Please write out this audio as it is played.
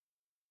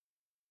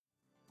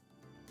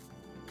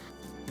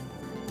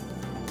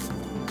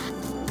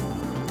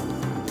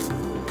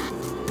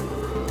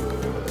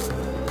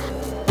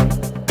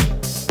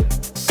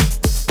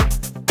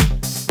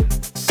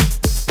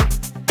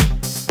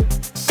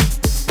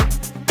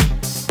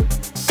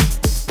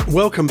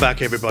Welcome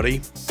back,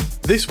 everybody.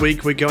 This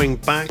week we're going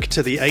back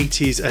to the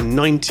 80s and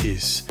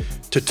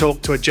 90s to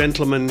talk to a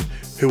gentleman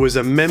who was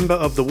a member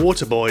of the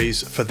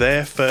Waterboys for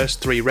their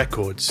first 3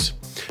 records.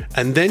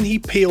 And then he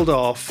peeled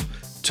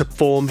off to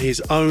form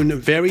his own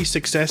very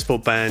successful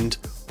band,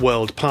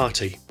 World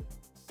Party.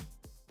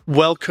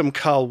 Welcome,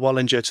 Karl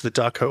Wallinger, to the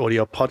Darko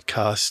Audio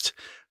podcast.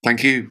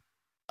 Thank you.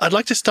 I'd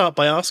like to start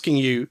by asking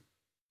you,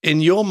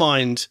 in your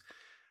mind,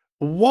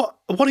 what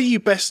are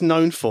you best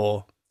known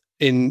for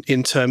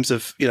in terms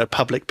of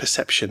public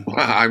perception?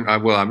 I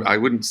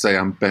wouldn't say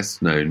I'm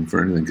best known for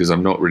anything because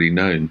I'm not really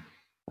known.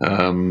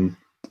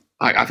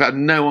 I've had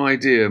no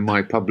idea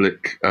my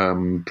public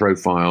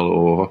profile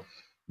or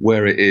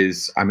where it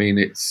is. I mean,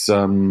 it's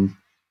been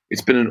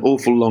an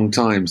awful long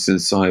time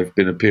since I've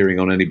been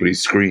appearing on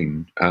anybody's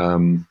screen.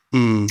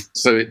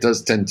 So it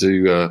does tend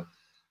to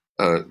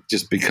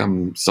just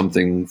become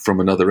something from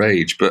another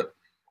age. But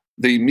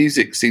the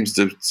music seems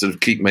to sort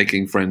of keep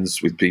making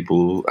friends with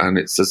people, and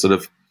it's a sort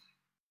of,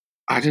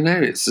 I don't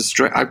know.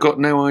 I've got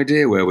no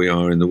idea where we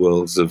are in the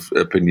world's of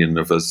opinion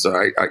of us.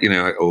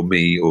 Or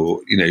me,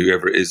 or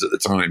whoever it is at the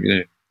time.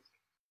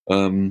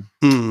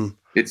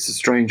 It's a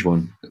strange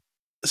one.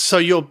 So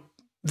you're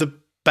the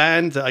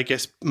band that I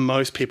guess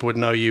most people would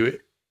know you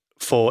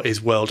for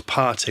is World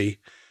Party.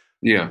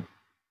 Yeah,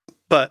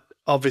 but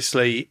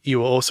obviously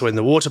you were also in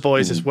the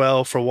Waterboys as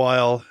well for a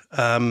while.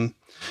 But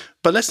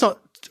let's not.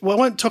 Well, I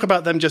won't talk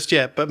about them just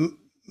yet. But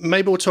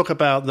maybe we'll talk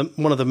about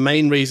one of the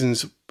main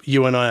reasons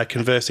you and I are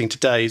conversing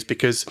today is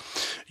because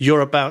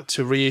you're about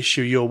to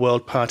reissue your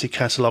World Party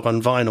catalogue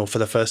on vinyl for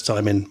the first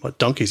time in,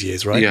 donkey's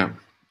years, right?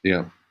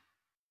 Yeah.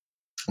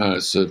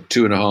 It's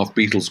 2.5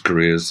 Beatles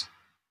careers.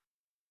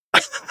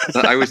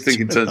 I always think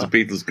in terms of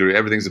Beatles career,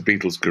 everything's a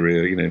Beatles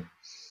career,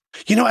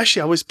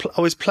 Actually,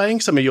 I was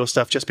playing some of your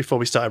stuff just before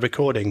we started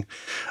recording,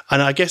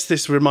 and I guess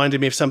this reminded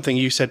me of something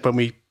you said when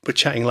we were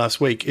chatting last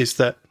week, is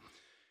that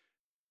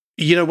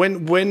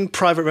when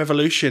Private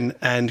Revolution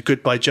and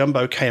Goodbye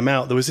Jumbo came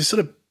out, there was this sort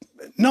of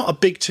not a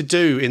big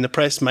to-do in the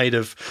press made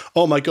of,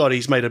 oh my God,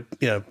 he's made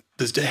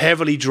there's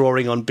heavily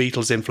drawing on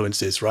Beatles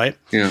influences, right?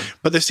 Yeah.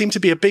 But there seemed to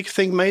be a big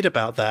thing made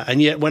about that.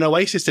 And yet when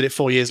Oasis did it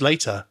 4 years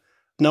later,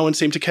 no one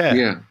seemed to care.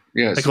 Yeah.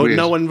 It's weird. Weird.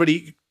 No one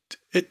really,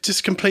 it's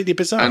just completely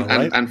bizarre,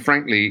 right? And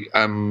frankly,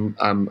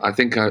 I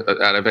think out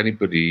of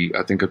anybody,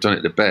 I think I've done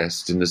it the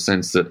best in the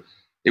sense that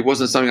it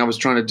wasn't something I was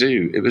trying to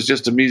do. It was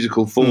just a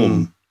musical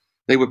form.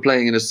 They were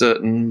playing in a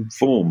certain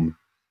form.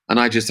 And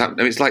I just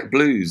happened. It's like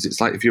blues.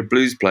 It's like if you're a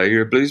blues player,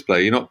 you're a blues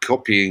player. You're not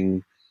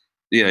copying,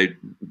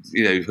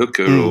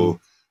 Hooker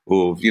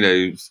or you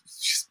know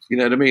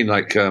what I mean.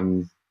 Like I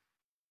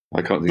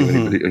can't think of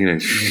anybody. I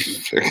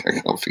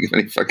can't think of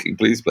any fucking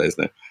blues players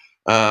now.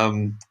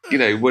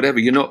 Whatever.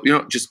 You're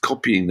not just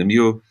copying them.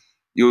 You're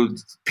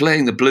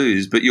playing the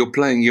blues, but you're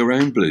playing your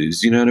own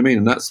blues. You know what I mean?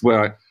 And that's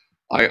where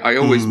I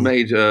always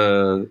made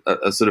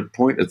a sort of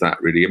point of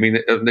that. Really. I mean,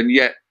 and then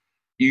yet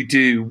you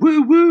do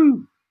woo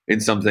woo in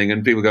something,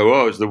 and people go,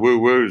 "Oh, it's the woo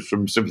woos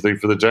from Sympathy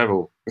for the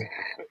Devil."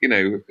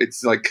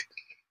 It's like,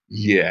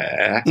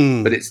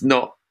 but it's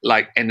not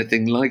like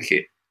anything like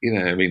it.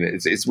 I mean,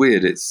 it's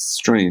weird. It's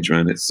strange,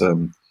 man. It's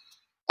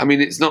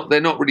it's not.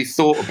 They're not really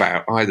thought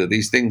about either.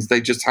 These things,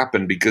 they just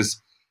happen because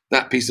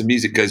that piece of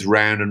music goes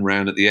round and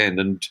round at the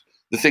end, and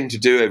the thing to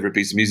do over a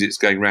piece of music that's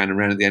going round and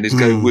round at the end is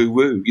go woo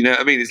woo. You know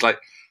what I mean? It's like,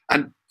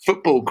 and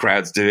football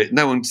crowds do it.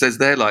 No one says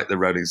they're like the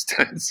Rolling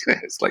Stones.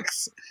 It's like,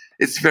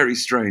 it's very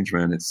strange,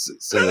 man. It's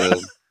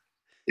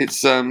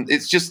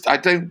just, I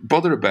don't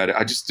bother about it.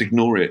 I just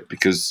ignore it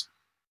because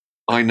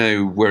I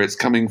know where it's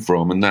coming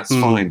from, and that's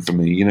fine for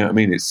me. You know what I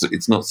mean?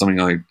 It's not something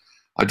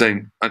I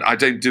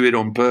don't do it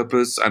on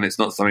purpose, and it's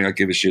not something I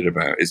give a shit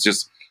about. It's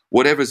just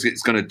whatever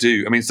it's going to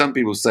do. I mean, some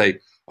people say,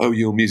 "Oh,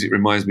 your music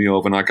reminds me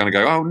of," and I kind of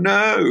go, "Oh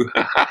no,"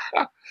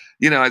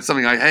 it's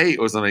something I hate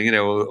or something,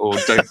 or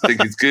don't think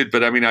it's good.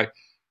 But I mean,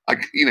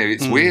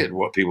 it's weird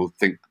what people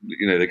think,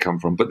 they come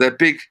from. But they're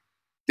big.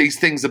 These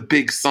things are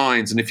big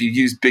signs, and if you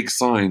use big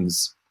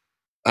signs,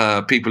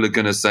 people are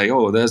going to say,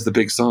 "Oh, there's the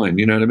big sign."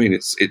 You know what I mean?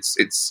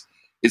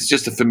 It's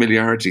just a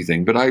familiarity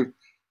thing. But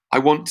I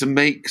want to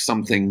make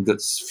something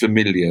that's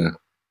familiar.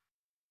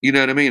 You know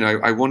what I mean?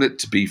 I want it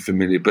to be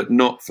familiar, but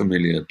not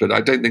familiar. But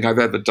I don't think I've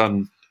ever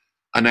done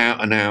an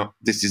out and out,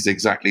 this is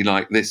exactly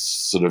like this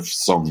sort of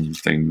song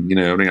thing.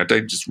 I mean, I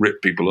don't just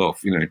rip people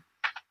off, and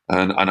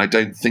I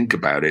don't think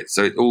about it.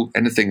 So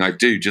anything I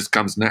do just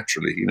comes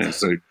naturally,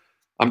 So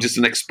I'm just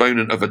an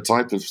exponent of a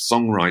type of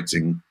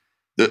songwriting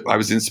that I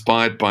was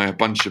inspired by a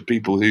bunch of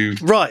people who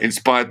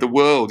inspired the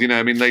world.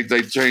 I mean, they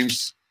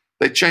changed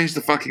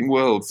the fucking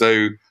world.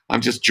 So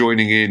I'm just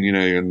joining in,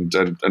 and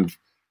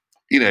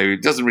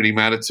it doesn't really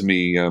matter to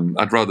me.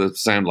 I'd rather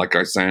sound like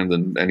I sound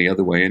than any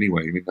other way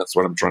anyway. I mean, that's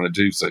what I'm trying to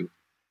do. So,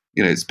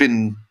 it's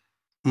been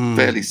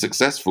fairly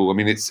successful. I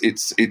mean, it's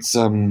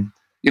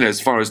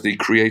as far as the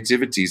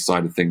creativity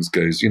side of things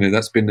goes,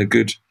 that's been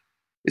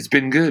it's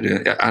been good.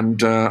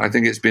 And I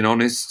think it's been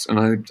honest,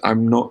 and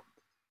I'm not,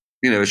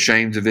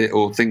 ashamed of it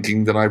or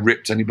thinking that I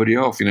ripped anybody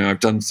off. I've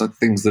done some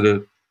things that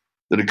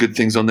are good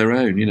things on their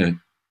own,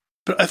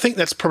 But I think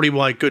that's probably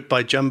why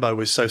Goodbye Jumbo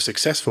was so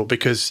successful,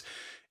 because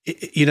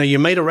you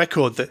made a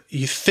record that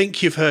you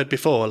think you've heard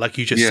before, like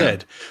you just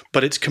said,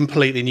 but it's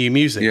completely new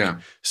music. Yeah.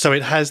 So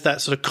it has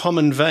that sort of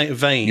common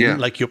vein,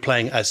 like you're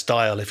playing as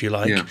style, if you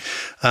like. Yeah.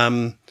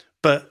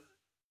 But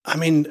I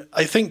mean,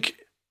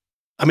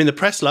 the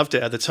press loved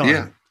it at the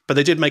time, but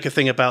they did make a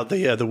thing about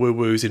the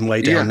woo-woos in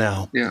Way Down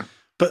Now. Yeah.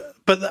 But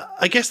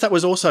I guess that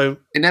was also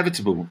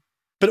inevitable.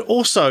 But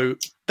also,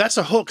 that's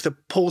a hook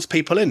that pulls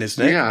people in,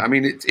 isn't it? Yeah, I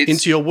mean, it's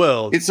into your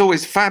world. It's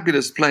always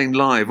fabulous playing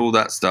live, all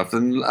that stuff,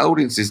 and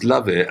audiences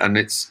love it. And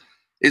it's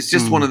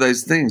just one of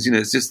those things,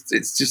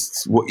 It's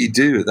just what you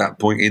do at that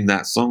point in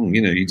that song,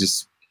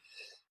 It's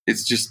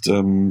just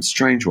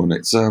strange one.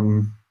 It's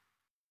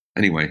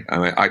anyway.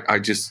 I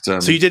just so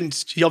you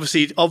didn't.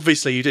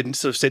 Obviously, you didn't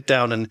sort of sit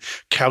down and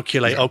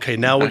calculate. Okay,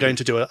 now we're going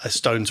to do a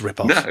Stones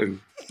ripoff. No,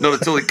 not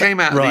at all. It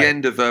came out at the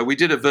end of. We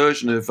did a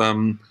version of.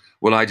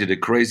 Well, I did a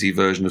crazy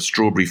version of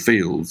Strawberry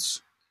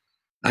Fields,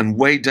 and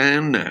Way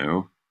Down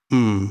Now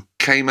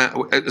came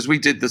out as we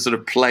did the sort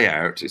of play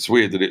out. It's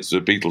weird that it's a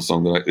Beatles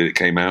song that it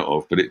came out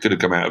of, but it could have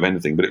come out of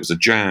anything. But it was a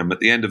jam. At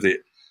the end of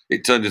it,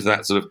 it turned into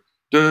that sort of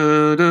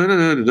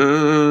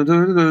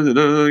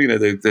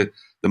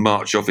the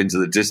march off into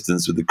the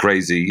distance with the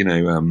crazy,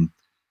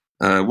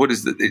 what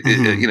is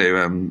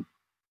the,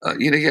 I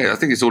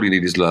think it's All You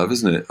Need Is Love,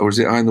 isn't it? Or is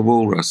it I Am the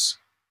Walrus?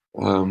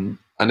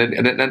 And then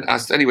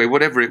anyway,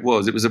 whatever it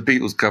was a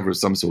Beatles cover of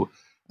some sort.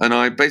 And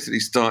I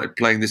basically started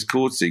playing this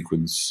chord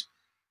sequence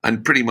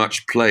and pretty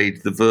much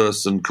played the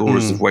verse and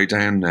chorus of Way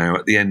Down Now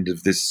at the end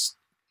of this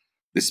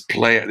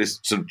play,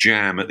 this sort of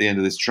jam at the end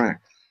of this track.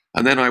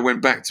 And then I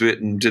went back to it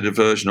and did a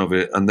version of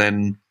it. And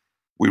then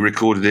we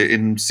recorded it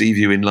in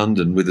Seaview in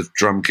London with a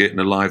drum kit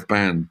and a live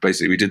band.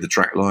 Basically, we did the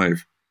track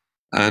live.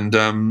 And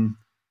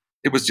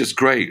it was just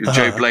great.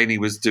 Joe Blaney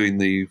was doing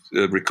the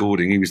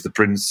recording. He was the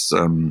Prince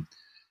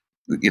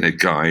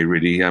guy,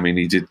 really. I mean,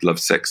 he did Love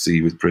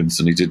Sexy with Prince,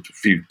 and he did a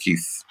few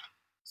Keith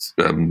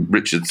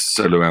Richards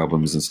solo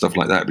albums and stuff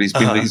like that. But he's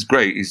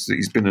great.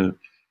 He's been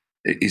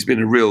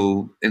a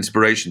real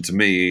inspiration to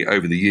me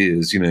over the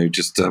years.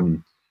 Just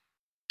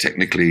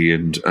technically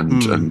and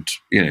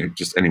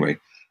just anyway.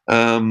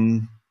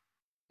 And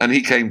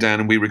he came down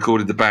and we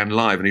recorded the band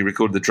live, and he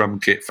recorded the drum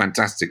kit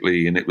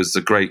fantastically, and it was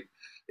a great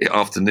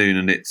afternoon,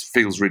 and it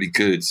feels really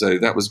good. So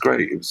that was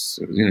great. It was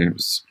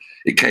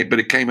It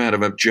came out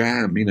of a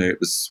jam, It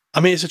was. I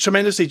mean, it's a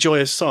tremendously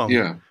joyous song.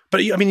 Yeah.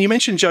 But you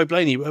mentioned Joe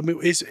Blaney. I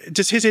mean,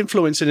 does his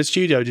influence in the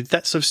studio, did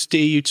that sort of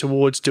steer you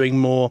towards doing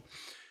more?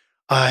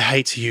 I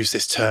hate to use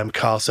this term,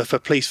 Carl, so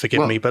please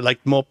forgive me, but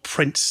like more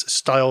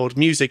Prince-styled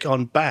music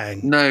on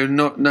Bang? No,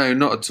 not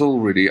at all,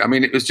 really. I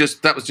mean, that was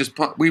just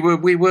part. We were.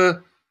 We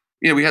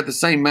had the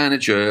same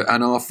manager,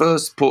 and our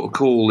first port of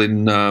call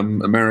in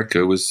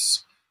America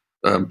was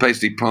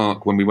Paisley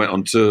Park when we went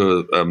on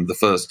tour the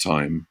first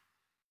time.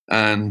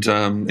 And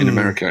in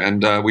America,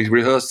 and we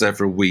rehearsed there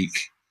for a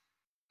week,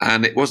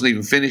 and it wasn't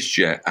even finished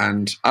yet.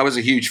 And I was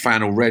a huge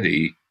fan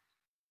already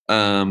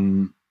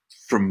from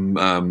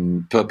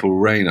Purple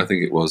Rain, I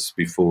think it was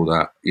before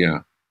that,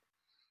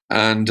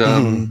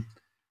 And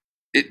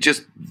it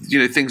just,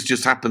 things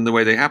just happened the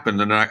way they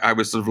happened, and I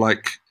was sort of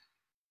like,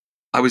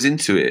 I was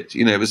into it.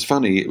 It was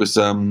funny. It was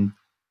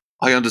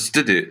I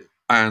understood it,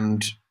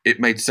 and it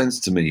made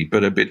sense to me.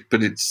 But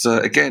it's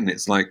again,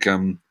 it's like.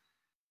 I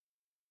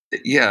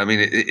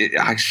mean,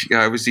 I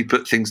obviously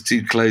put things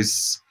too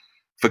close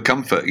for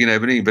comfort, what I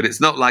mean? But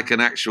it's not like an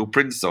actual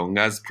Prince song.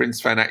 As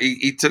Prince found out,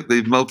 he took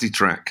the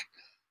multi-track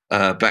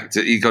back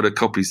to. He got a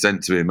copy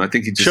sent to him. I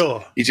think he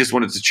just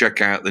wanted to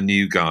check out the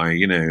new guy,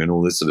 and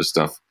all this sort of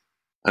stuff.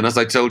 And as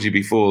I told you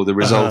before, the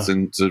result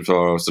in sort of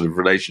our sort of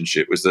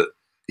relationship was that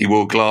he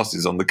wore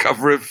glasses on the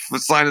cover of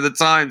Sign of the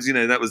Times.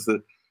 That was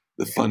the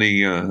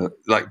funny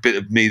bit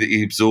of me that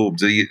he absorbed.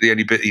 The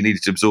only bit he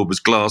needed to absorb was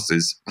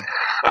glasses.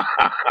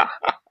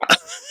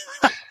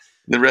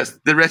 The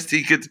rest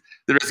he could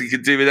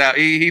do without.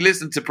 He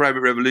listened to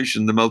Private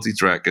Revolution, the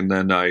multi-track, and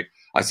then I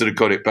sort of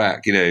got it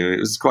back. It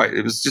was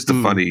just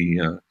a funny.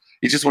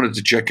 He just wanted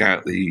to check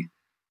out the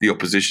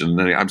opposition,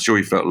 and I'm sure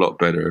he felt a lot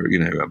better,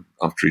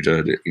 after he'd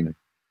heard it,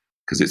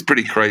 because it's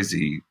pretty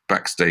crazy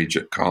backstage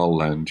at Carl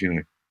Land,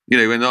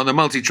 and on the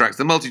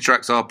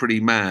multi-tracks are pretty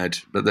mad,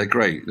 but they're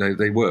great.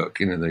 They work,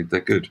 they're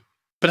good.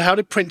 But how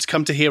did Prince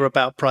come to hear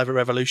about Private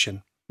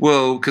Revolution?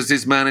 Well, because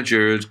his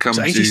manager had come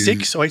to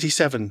 86 or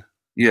 87.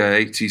 Yeah,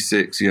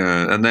 86,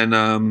 yeah. And then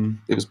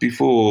it was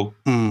before,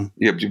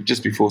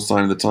 just before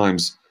Sign of the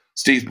Times.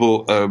 Steve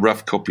bought a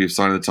rough copy of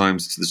Sign of the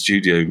Times to the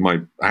studio, my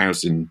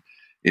house in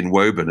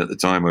Woburn at the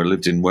time. I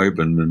lived in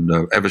Woburn and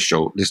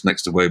Eversholt, just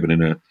next to Woburn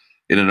in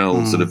an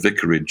old sort of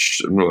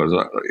vicarage.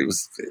 It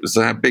was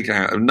a big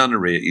house, a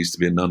nunnery. It used to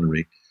be a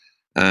nunnery.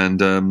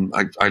 And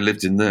I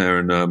lived in there,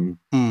 and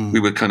we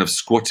were kind of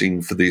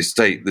squatting for the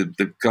estate.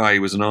 The guy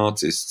was an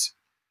artist,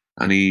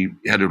 and he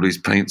had all his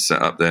paint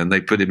set up there, and they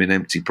put him in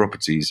empty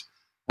properties.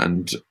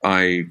 And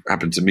I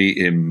happened to meet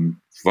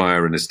him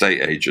via an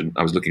estate agent.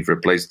 I was looking for a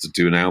place to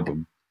do an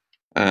album.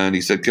 And he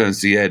said, go and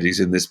see Ed.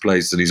 He's in this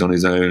place, and he's on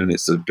his own, and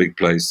it's a big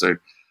place. So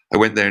I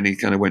went there and he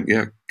kind of went,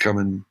 yeah, come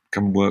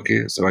and work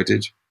here. So I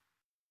did.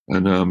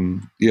 And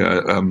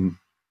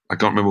I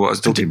can't remember what I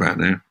was talking about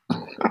now.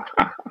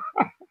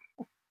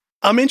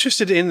 I'm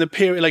interested in the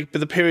period, like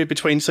the period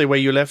between, say, where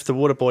you left the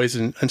Waterboys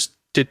and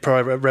did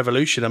Private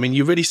Revolution. I mean,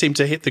 you really seem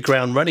to hit the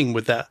ground running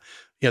with that,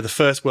 the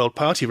first World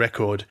Party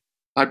record.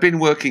 I'd been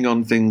working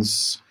on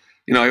things,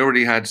 I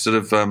already had sort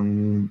of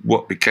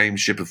what became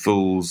Ship of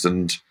Fools,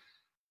 and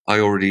I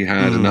already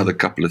had another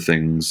couple of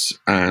things.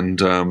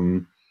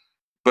 And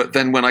but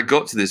then when I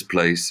got to this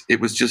place,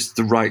 it was just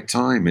the right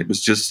time. It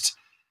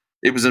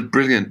was a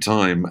brilliant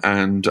time.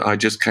 And I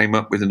just came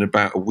up with, in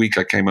about a week,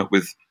 I came up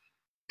with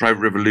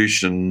Private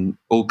Revolution,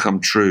 All Come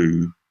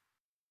True,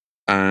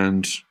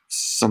 and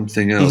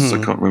something else.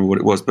 I can't remember what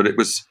it was, but it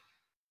was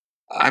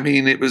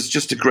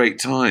just a great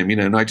time,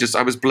 and I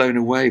was blown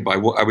away by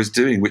what I was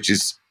doing, which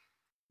is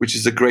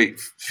a great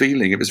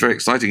feeling. It was very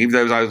exciting, even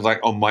though I was like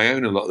on my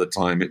own a lot of the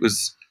time. It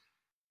was,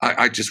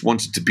 I just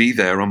wanted to be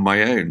there on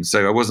my own,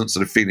 so I wasn't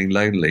sort of feeling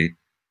lonely.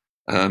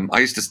 I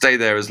used to stay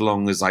there as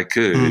long as I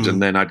could, and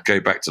then I'd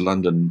go back to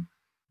London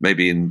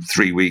maybe in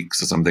 3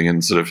 weeks or something,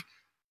 and sort of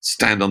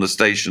stand on the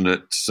station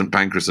at St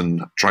Pancras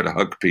and try to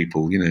hug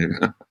people,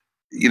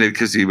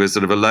 because he was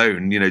sort of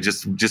alone,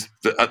 just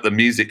at the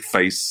music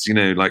face,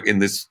 like in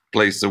this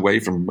place away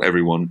from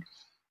everyone.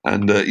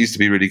 And it used to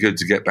be really good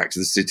to get back to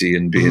the city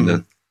and be in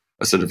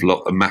a sort of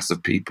a mass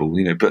of people,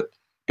 but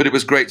it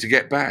was great to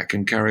get back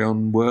and carry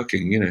on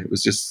working. It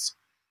was just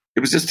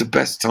the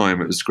best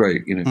time. It was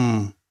great,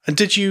 And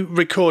did you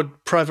record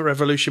Private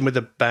Revolution with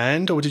a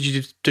band, or did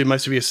you do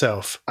most of it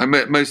yourself? I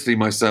met mostly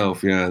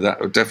myself. Yeah, that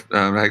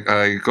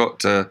I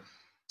got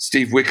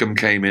Steve Wickham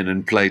came in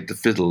and played the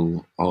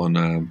fiddle on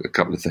a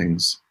couple of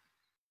things,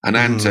 and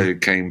Anto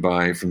came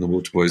by from the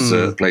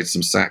Waterboys, played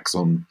some sax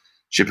on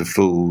Ship of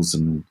Fools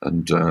and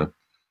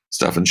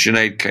stuff, and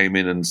Sinead came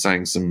in and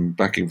sang some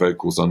backing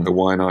vocals on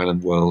Hawaiian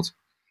Island World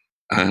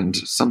and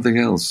something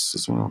else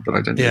as well, but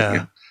I don't know.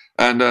 Yeah.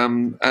 And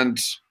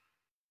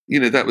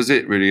that was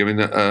it really. I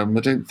mean, I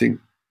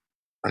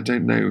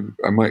don't know.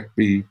 I might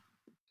be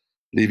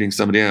leaving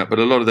somebody out, but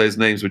a lot of those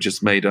names were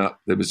just made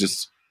up. It was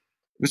just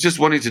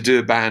wanting to do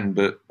a band,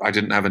 but I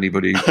didn't have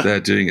anybody there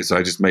doing it, so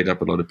I just made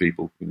up a lot of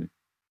people.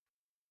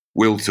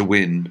 Will to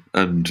Win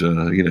and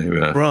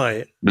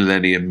right.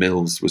 Millennium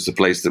Mills was the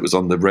place that was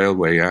on the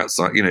railway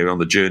outside. On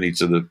the journey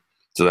to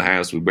the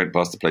house, we went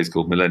past a place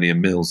called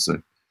Millennium Mills,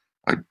 so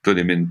I put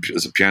him in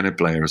as a piano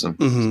player or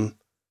something.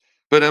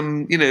 But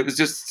it was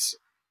just,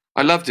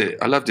 I loved it.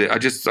 I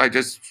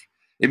just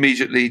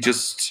immediately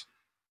just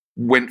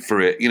went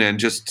for it, and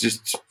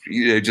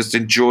just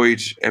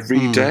enjoyed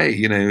every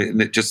day,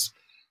 and it just,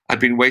 I'd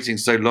been waiting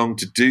so long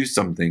to do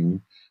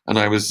something, and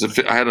I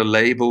had a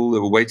label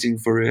that were waiting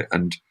for it,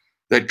 and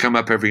they'd come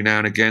up every now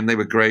and again. They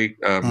were great.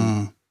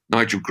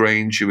 Nigel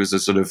Grange, who was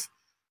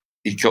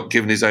he got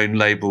given his own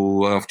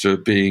label after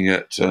being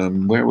at,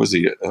 where was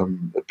he? A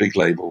big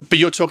label. But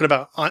you're talking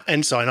about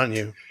Ensign, aren't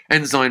you?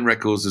 Ensign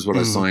Records is what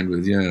I signed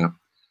with, yeah.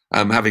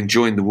 Having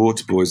joined the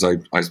Waterboys,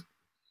 I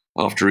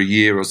after a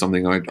year or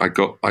something, I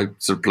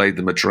sort of played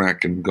them a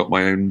track and got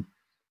my own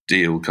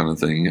deal kind of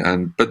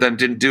thing. But then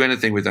didn't do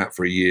anything with that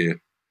for a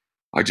year.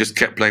 I just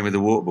kept playing with the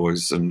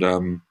Waterboys,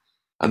 and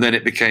then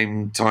it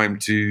became time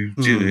to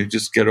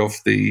just get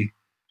off the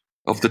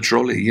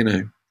trolley,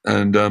 and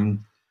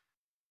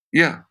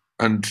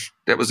and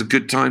that was a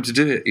good time to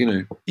do it,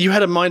 You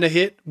had a minor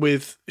hit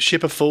with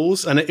Ship of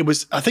Fools, and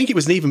I think it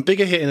was an even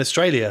bigger hit in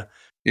Australia.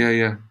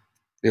 Yeah.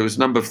 It was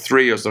number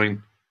 3 or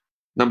something,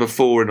 number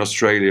 4 in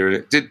Australia, and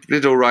it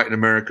did all right in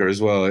America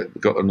as well. It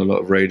got on a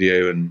lot of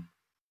radio and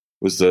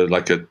was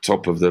like a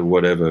top of the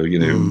whatever,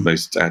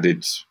 most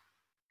added,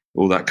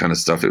 all that kind of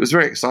stuff. It was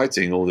very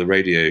exciting. All the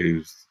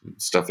radio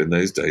stuff in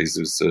those days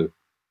it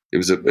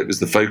was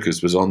the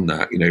focus was on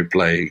that,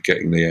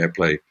 getting the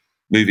airplay,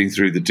 moving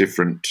through the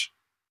different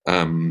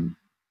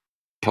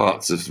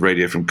parts of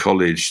radio from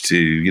college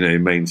to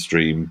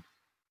mainstream.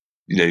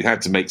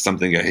 Had to make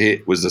something a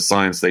hit was a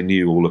science they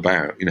knew all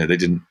about.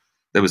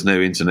 There was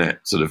no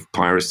internet sort of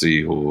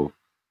piracy or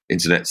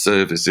internet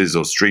services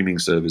or streaming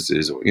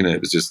services, or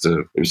it was just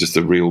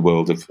a real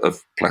world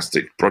of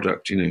plastic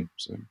product.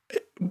 So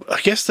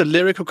I guess the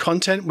lyrical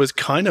content was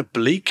kind of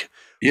bleak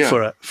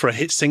for a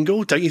hit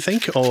single, don't you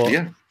think? Or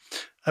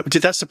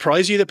did that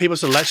surprise you that people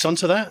sort of latched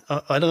onto that?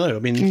 I don't know. I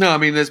mean, no. I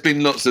mean, there's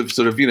been lots of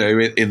sort of in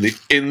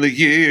the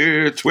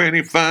year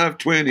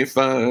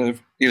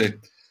 2525.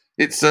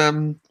 It's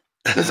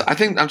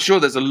I'm sure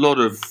there's a lot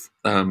of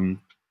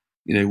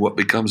what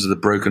becomes of the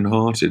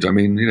brokenhearted. I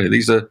mean,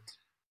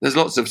 there's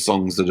lots of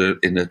songs that are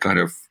in a kind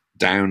of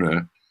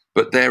downer,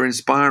 but they're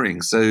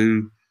inspiring,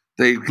 so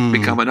they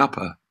become an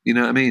upper. You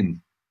know what I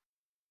mean?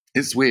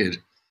 It's weird.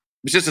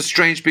 It's just a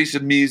strange piece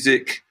of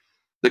music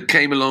that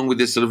came along with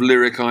this sort of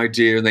lyric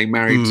idea, and they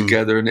married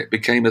together, and it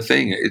became a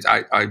thing.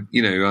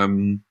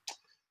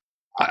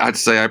 I'd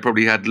say I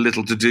probably had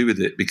little to do with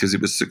it because it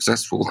was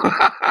successful.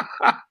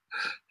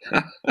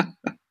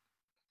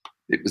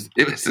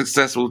 it was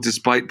successful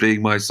despite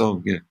being my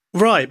song. Yeah.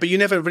 Right, but you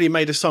never really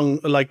made a song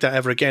like that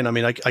ever again. I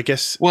mean, I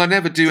guess. Well, I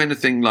never do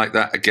anything like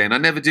that again. I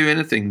never do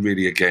anything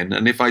really again.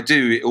 And if I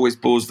do, it always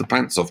bores the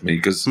pants off me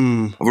because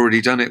I've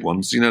already done it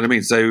once. You know what I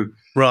mean? So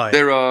right.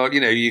 There are,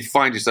 you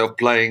find yourself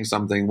playing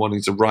something,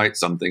 wanting to write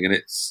something, and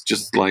it's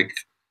just like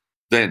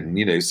then,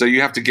 so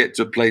you have to get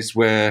to a place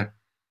where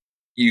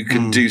you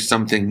can do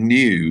something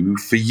new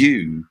for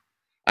you,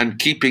 and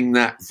keeping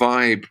that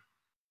vibe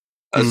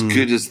as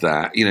good as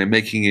that,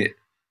 making it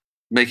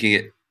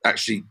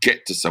actually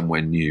get to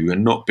somewhere new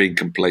and not being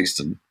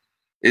complacent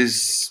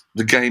is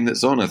the game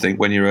that's on, I think,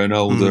 when you're an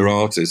older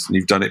artist and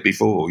you've done it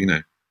before,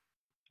 I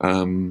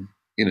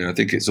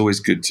think it's always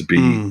good to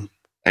be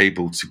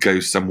able to go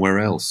somewhere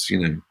else,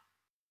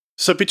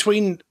 So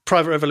between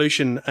Private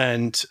Revolution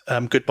and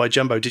Goodbye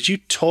Jumbo, did you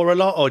tour a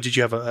lot, or did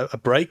you have a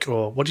break,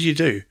 or what did you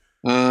do?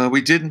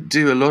 We didn't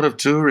do a lot of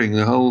touring.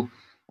 With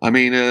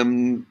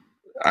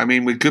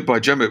Goodbye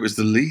Jumbo, it was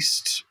the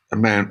least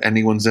amount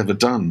anyone's ever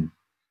done.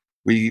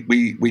 We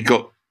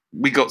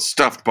got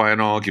stuffed by an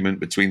argument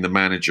between the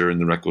manager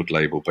and the record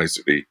label,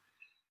 basically.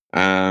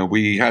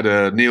 We had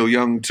a Neil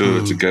Young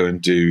tour to go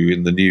and do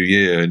in the new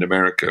year in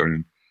America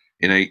in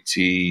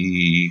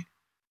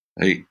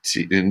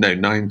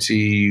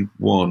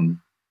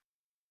 91,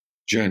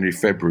 January,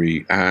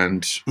 February,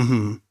 and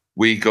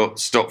we got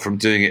stopped from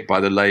doing it by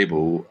the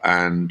label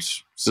and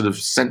sort of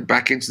sent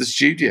back into the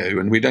studio.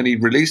 And we'd only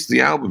released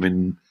the album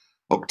in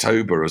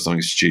October or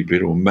something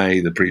stupid, or May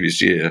the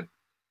previous year.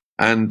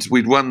 And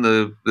we'd won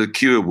the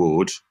Q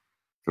Award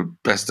for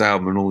Best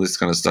Album and all this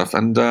kind of stuff.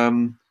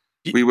 And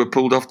we were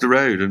pulled off the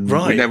road, and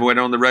we never went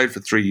on the road for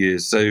 3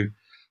 years. So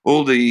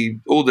all the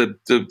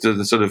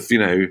sort of,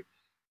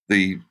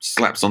 the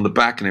slaps on the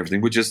back and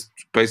everything were just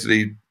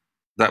basically,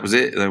 that was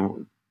it.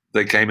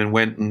 They came and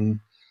went, and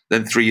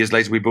then 3 years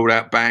later we brought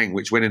out Bang,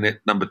 which went in at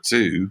number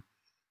 2.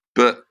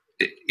 But,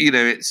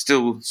 it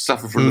still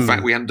suffered from the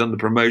fact we hadn't done the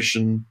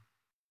promotion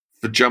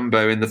for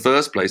Jumbo in the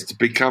first place to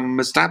become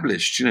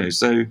established,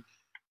 So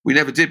we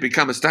never did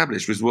become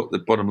established, was what the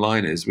bottom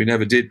line is. We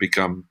never did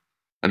become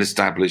an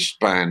established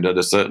band at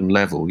a certain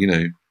level,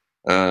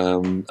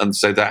 and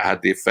so that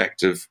had the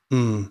effect of,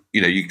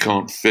 you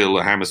can't fill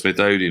a Hammersmith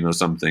Odeon or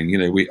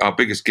something. Our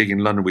biggest gig in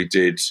London we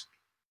did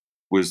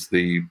was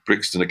the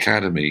Brixton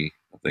Academy,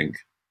 I think,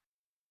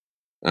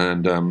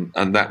 and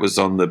that was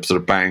on the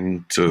sort of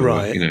Bang tour,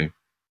 right.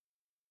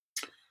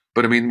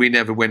 But I mean, we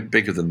never went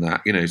bigger than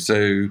that,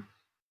 So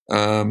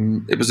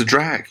it was a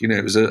drag,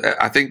 It was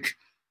I think,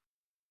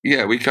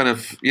 we kind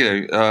of,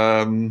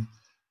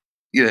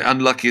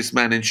 unluckiest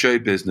man in show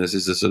business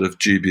is a sort of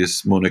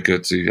dubious moniker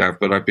to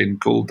have, but I've been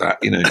called that,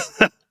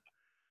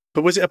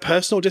 But was it a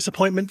personal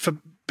disappointment for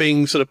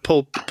being sort of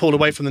pulled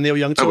away from the Neil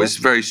Young tour? Oh, it's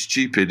very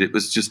stupid. It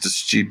was just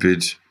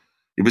it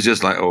was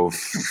just like,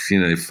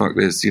 fuck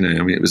this, I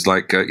mean, it was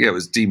like, it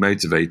was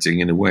demotivating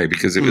in a way,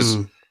 because it was,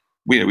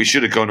 we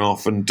should have gone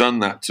off and done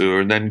that tour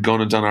and then gone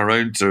and done our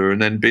own tour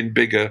and then been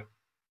bigger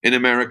in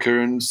America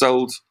and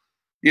sold,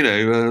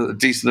 a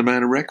decent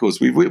amount of records.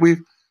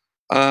 We've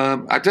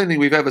I don't think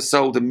we've ever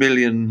sold 1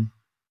 million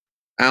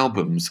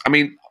albums. I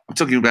mean, I'm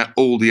talking about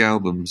all the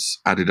albums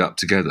added up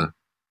together.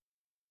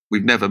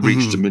 We've never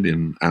reached 1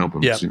 million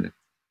albums,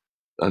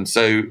 And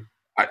so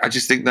I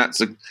just think that's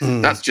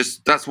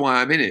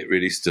why I'm in it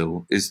really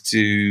still, is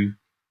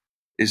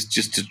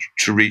just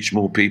to reach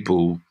more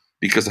people,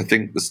 because I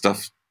think the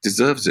stuff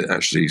deserves it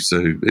actually. So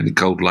in the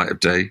cold light of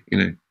day,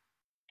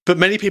 But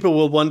many people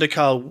will wonder,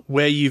 Carl,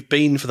 where you've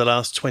been for the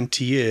last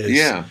 20 years.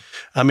 Yeah.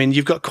 I mean,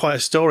 you've got quite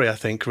a story, I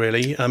think,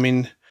 really. I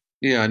mean...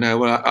 Yeah, I know.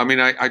 Well, I mean,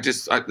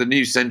 the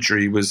New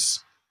Century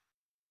was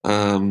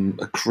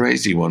a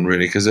crazy one,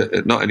 really, because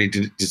it not only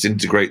did it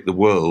disintegrate the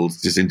world,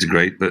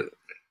 but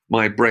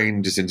my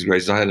brain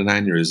disintegrated. I had an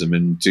aneurysm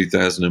in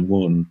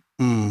 2001.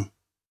 And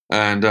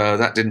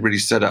that didn't really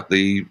set up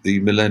the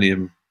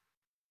millennium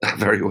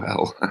very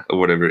well, or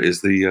whatever it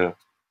is.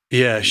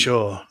 Yeah,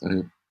 sure.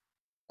 And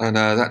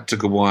that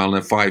took a while.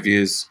 And 5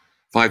 years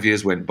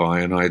went by,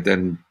 and I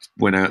then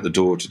went out the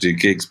door to do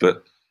gigs.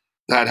 But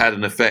that had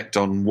an effect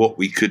on what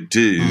we could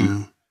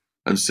do,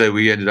 and so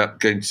we ended up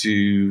going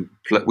to.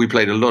 We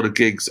played a lot of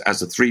gigs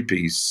as a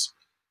 3-piece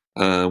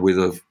with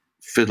a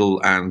fiddle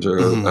and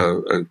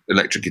a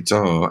electric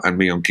guitar, and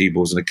me on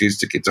keyboards and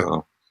acoustic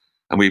guitar,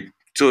 and we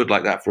toured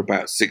like that for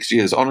about 6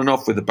 years, on and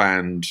off with the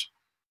band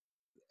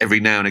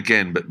every now and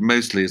again, but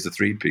mostly as a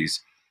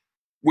 3-piece,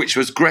 which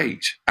was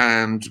great,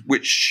 and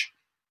which.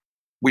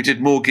 We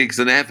did more gigs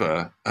than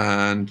ever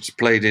and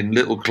played in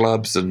little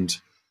clubs and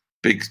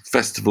big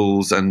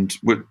festivals, and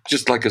were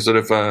just like a sort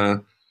of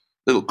a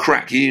little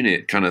crack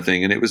unit kind of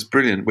thing. And it was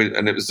brilliant.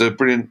 And it was a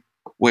brilliant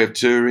way of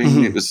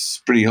touring. It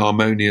was pretty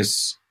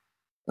harmonious,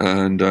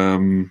 and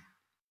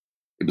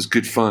it was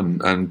good fun.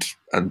 And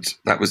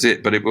that was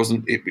it. But it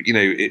wasn't,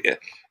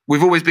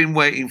 we've always been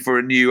waiting for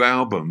a new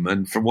album.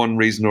 And for one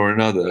reason or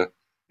another,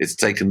 it's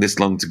taken this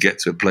long to get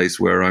to a place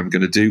where I'm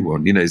going to do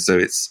one, so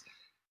it's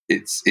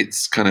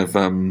kind of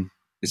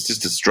it's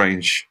just a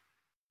strange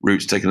route.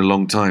 It's taken a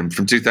long time,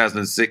 from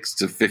 2006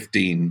 to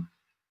 15,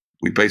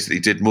 we basically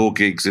did more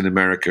gigs in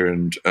America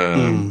and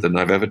than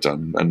I've ever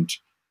done, and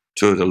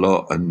toured a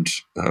lot. And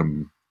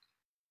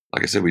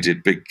like I said, we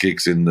did big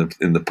gigs in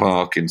the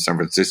park in San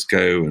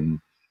Francisco and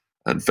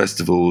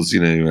festivals.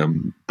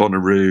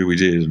 Bonnaroo we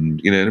did,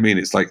 and you know what I mean.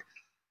 It's like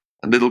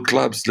and little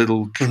clubs,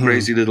 little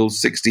crazy little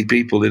 60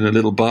 people in a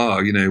little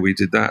bar. We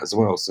did that as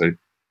well. So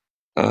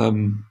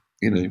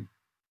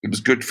it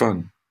was good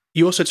fun.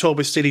 You also toured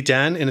with Steely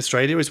Dan in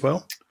Australia as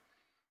well?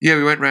 Yeah,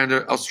 we went around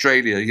to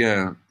Australia,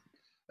 yeah.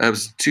 It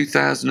was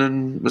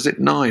 2000, was it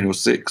 9 or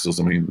 6 or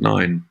something?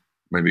 9,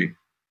 maybe.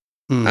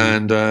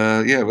 And,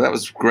 that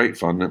was great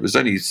fun. It was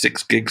only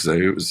 6 gigs, though.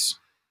 It was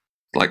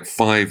like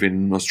 5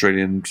 in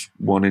Australia and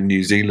 1 in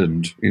New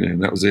Zealand.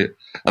 That was it.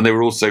 And they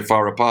were all so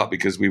far apart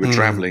because we were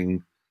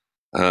travelling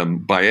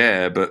by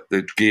air, but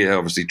the gear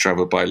obviously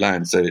travelled by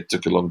land, so it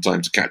took a long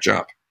time to catch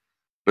up.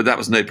 But that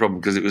was no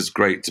problem because it was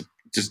great to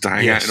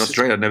hang out in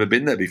Australia. I'd never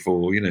been there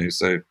before,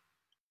 so...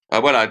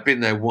 well, I'd been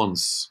there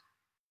once,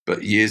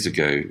 but years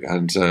ago.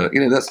 And,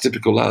 that's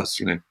typical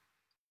us,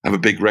 have a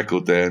big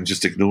record there and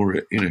just ignore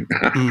it,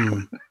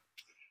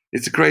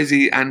 It's a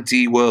crazy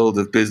anti-world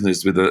of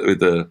business with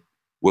a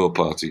world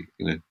party,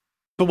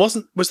 But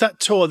was that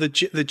tour the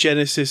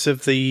genesis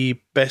of the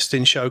Best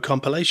in Show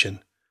compilation?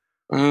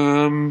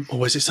 Or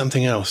was it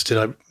something else? Did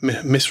I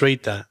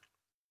misread that?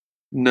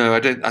 No, I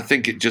don't. I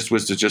think it just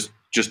was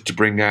to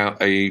bring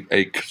out a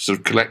sort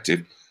of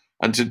collective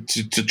and to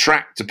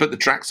put the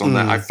tracks on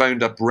that. I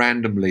phoned up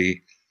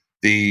randomly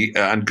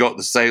and got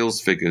the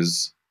sales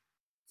figures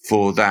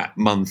for that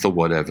month or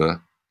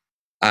whatever,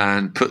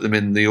 and put them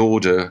in the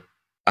order,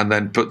 and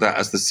then put that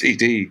as the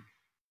CD.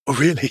 Oh,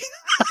 really?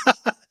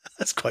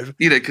 That's quite...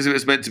 because it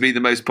was meant to be the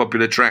most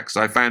popular tracks.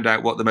 I found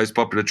out what the most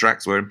popular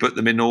tracks were and put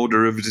them in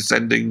order of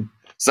descending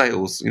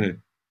sales,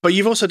 But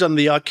you've also done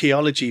the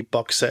archaeology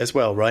box set as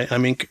well, right? I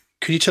mean,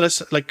 could you tell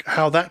us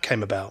how that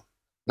came about?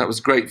 That was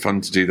great fun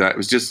to do that. It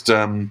was just,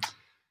 one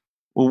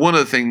of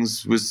the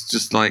things was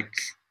just like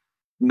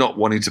not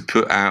wanting to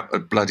put out a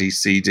bloody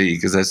CD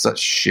because they're such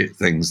shit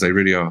things. They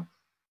really are.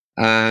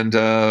 And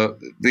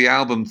the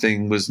album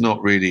thing was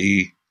not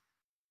really...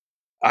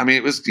 I mean,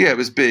 it was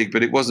big,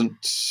 but it wasn't...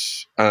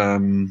 I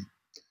don't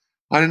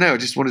know. I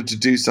just wanted to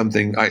do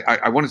something.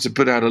 I wanted to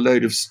put out a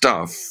load of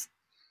stuff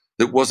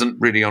that wasn't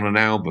really on an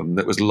album,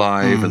 that was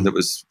live and that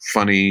was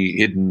funny,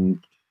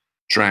 hidden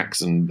tracks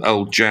and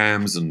old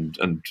jams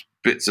and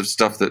bits of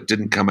stuff that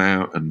didn't come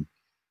out and,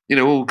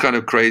 all kind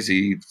of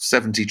crazy,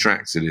 70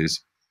 tracks it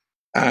is.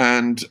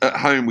 And at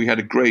home we had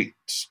a great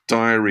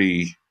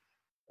diary.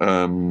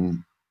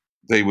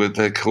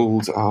 They're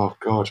called, oh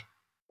God,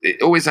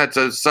 it always had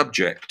a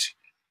subject.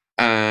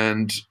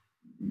 And,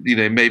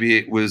 maybe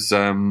it was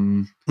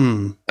ancient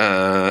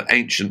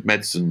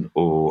medicine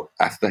or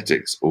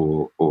athletics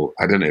or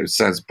I don't know, it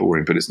sounds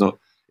boring, but it's not.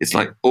 It's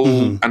like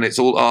all, and it's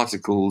all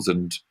articles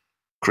and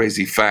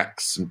crazy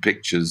facts and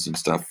pictures and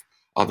stuff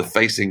are the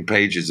facing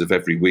pages of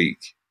every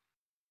week.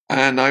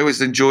 And I always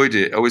enjoyed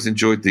it. I always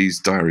enjoyed these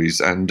diaries.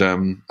 And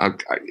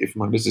if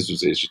my missus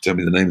was here, she'd tell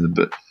me the name of them.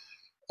 But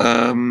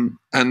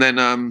and then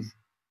I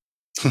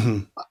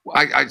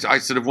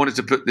sort of wanted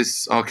to put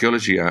this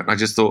archaeology out. And I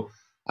just thought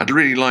I'd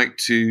really like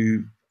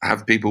to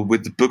have people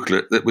with the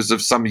booklet that was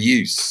of some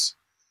use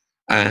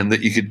and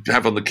that you could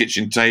have on the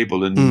kitchen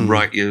table and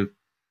write your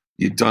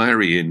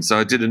diary in. So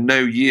I did a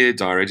no-year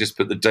diary. I just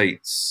put the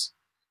dates,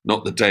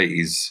 not the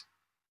days.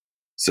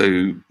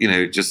 So,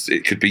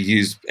 it could be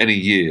used any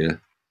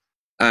year.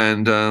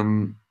 And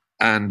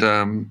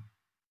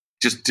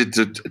just did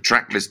a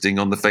track listing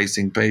on the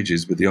facing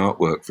pages with the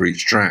artwork for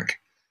each track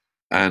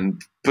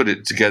and put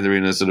it together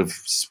in a sort of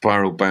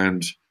spiral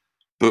bound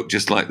book,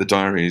 just like the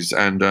diaries,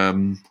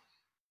 and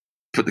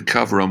put the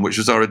cover on, which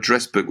was our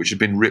address book, which had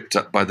been ripped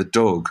up by the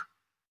dog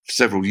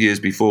several years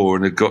before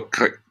and had got,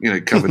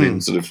 covered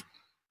in sort of,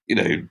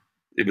 it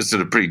was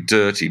sort of pretty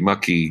dirty,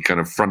 mucky kind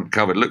of front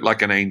cover. It looked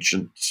like an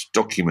ancient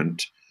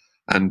document.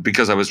 And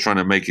because I was trying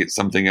to make it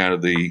something out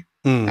of the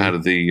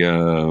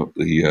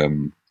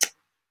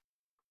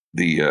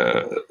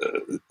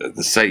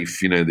safe,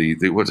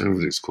 the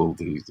whatever it's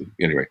called,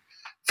 anyway,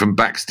 from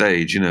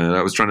backstage,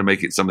 I was trying to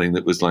make it something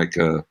that was like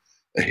a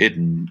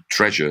hidden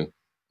treasure.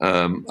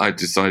 I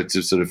decided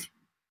to sort of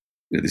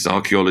this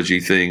archaeology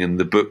thing, and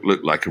the book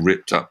looked like a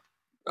ripped up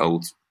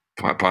old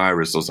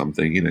papyrus or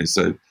something,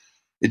 so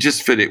it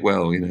just fit it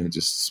well,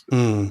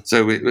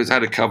 so it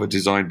had a cover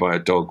designed by a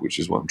dog, which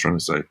is what I'm trying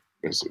to say,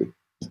 basically.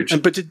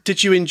 But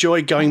did you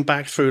enjoy going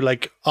back through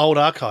like old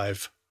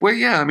archive? Well,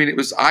 yeah, I mean,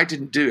 I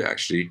didn't do it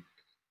actually.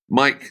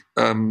 Mike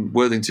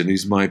Worthington,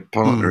 who's my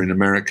partner in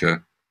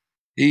America,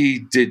 he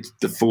did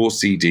the 4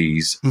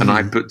 CDs, and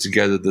I put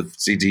together the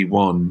CD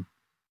 1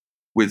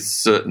 with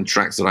certain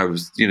tracks that I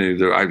was,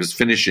 that I was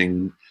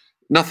finishing.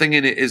 Nothing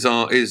in it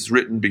is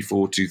written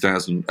before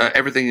 2000.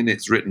 Everything in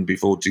it's written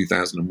before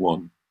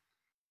 2001,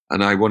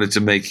 and I wanted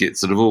to make it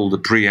sort of all the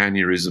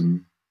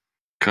pre-aneurysm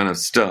kind of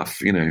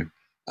stuff,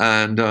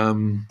 And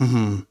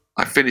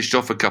I finished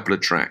off a couple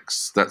of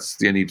tracks. That's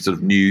the only sort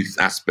of new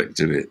aspect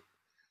of it.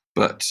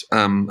 But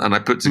and I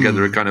put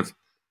together a kind of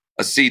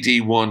a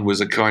CD one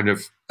was a kind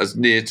of as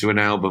near to an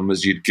album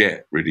as you'd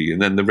get, really,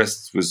 and then the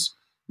rest was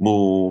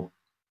more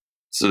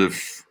sort of,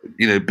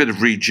 a bit of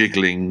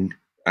rejiggling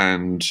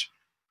and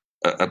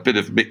a bit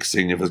of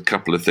mixing of a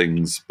couple of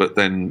things, but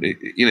then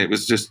it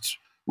was just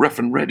rough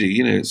and ready.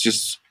 It's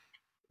just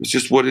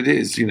what it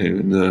is.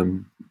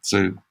 And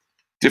so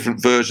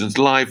different versions,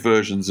 live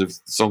versions of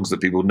songs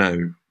that people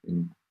know.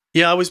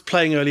 Yeah, I was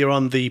playing earlier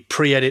on the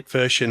pre-edit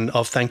version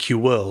of "Thank You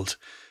World,"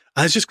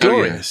 and it's just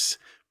glorious.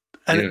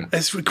 And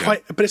it's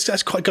quite, but it's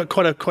got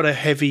quite a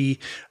heavy,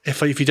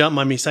 if you don't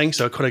mind me saying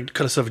so, quite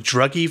a sort of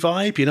druggy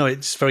vibe.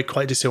 It's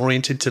quite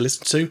disoriented to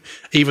listen to,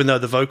 even though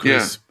the vocal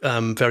is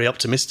very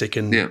optimistic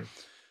and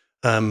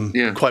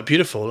quite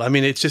beautiful. I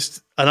mean, it's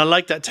just, and I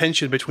like that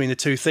tension between the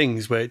two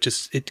things where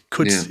it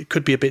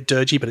could be a bit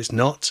dirgy, but it's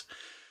not.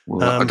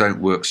 Well, I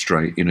don't work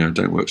straight. I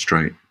don't work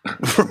straight.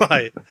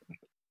 Right.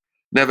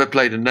 Never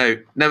played a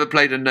note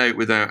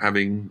without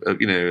having, at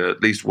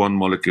least one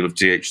molecule of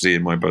THC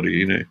in my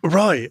body.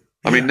 Right.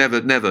 I mean, never.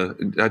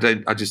 I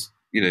don't. I just,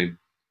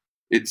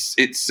 it's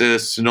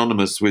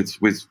synonymous with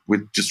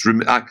just.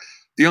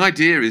 The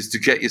idea is to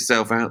get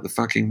yourself out the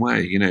fucking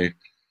way.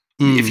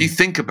 If you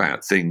think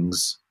about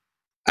things,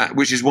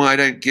 which is why I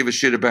don't give a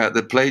shit about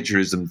the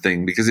plagiarism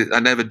thing, because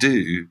I never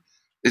do.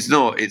 It's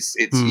not. It's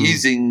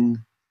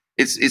using.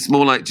 It's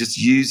more like just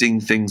using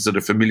things that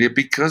are familiar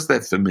because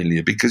they're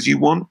familiar, because you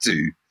want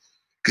to.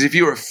 Because if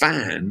you're a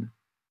fan,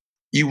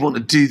 you want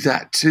to do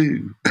that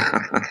too.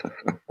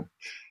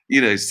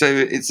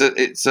 So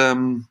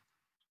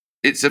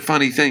it's a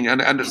funny thing,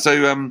 and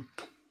so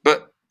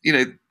but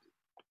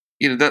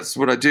that's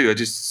what I do. I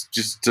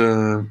just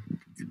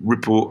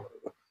report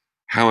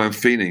how I'm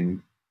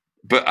feeling,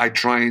 but I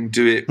try and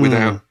do it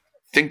without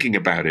thinking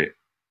about it.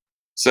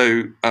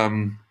 So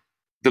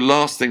the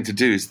last thing to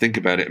do is think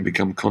about it and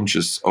become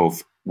conscious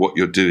of what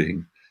you're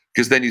doing,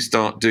 because then you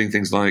start doing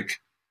things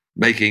like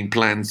making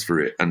plans for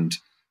it and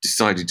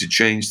deciding to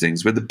change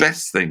things, where the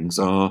best things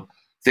are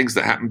things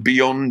that happen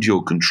beyond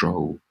your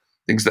control,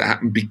 things that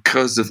happen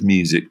because of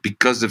music,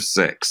 because of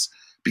sex,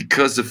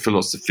 because of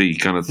philosophy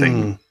kind of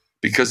thing,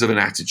 because of an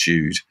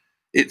attitude.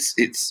 It's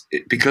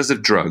because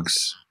of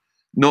drugs,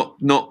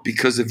 not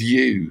because of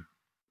you.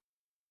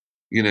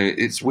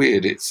 It's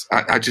weird.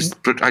 I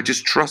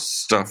just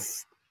trust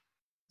stuff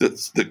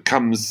that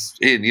comes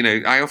in.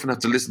 I often have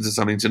to listen to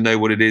something to know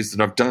what it is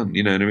that I've done.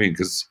 You know what I mean?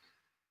 Because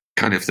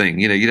kind of thing.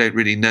 You don't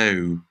really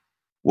know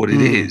what it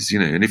is.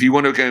 And if you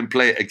want to go and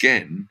play it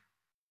again,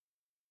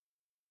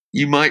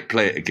 you might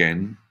play it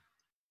again,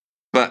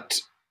 but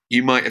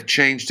you might have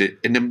changed it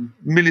in a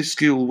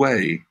minuscule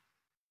way,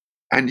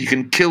 and you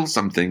can kill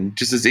something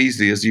just as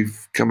easily as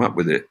you've come up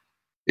with it.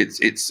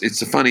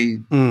 It's a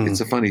funny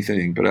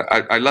thing, but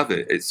I love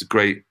it. It's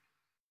great.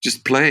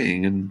 Just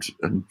playing and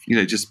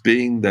just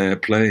being there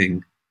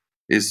playing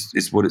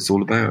is what it's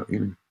all about.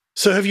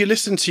 So have you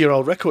listened to your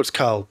old records,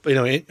 Carl?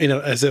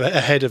 As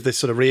ahead of this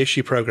sort of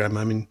reissue program.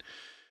 I mean,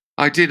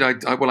 I did. I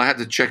had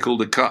to check all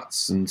the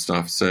cuts and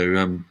stuff.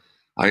 So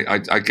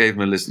I gave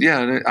them a listen.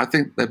 Yeah, I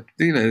think that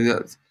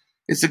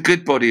it's a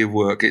good body of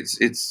work. It's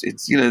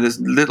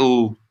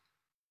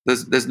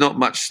there's not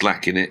much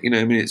slack in it.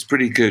 I mean, it's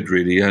pretty good,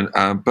 really. And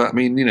but I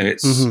mean,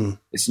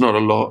 it's not a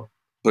lot,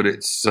 but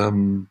it's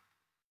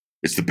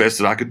the best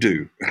that I could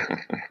do.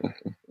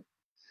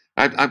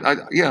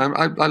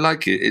 I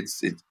like it.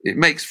 It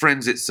makes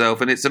friends itself,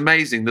 and it's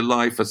amazing the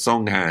life a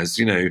song has.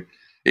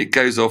 It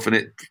goes off and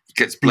it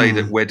gets played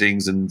at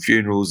weddings and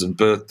funerals and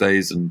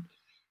birthdays and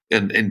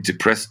in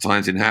depressed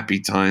times, in happy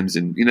times,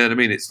 and you know what I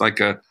mean. It's like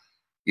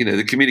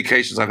the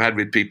communications I've had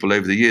with people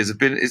over the years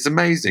it's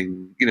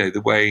amazing.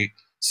 The way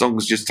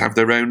songs just have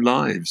their own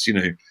lives.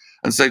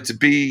 And so to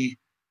be,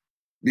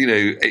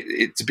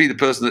 to be the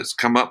person that's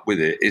come up with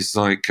it is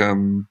like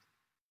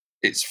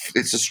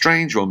it's a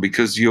strange one,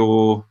 because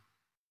you're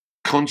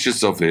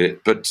conscious of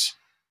it, but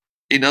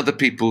in other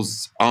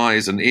people's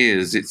eyes and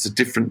ears, it's a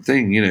different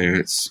thing.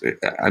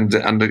 And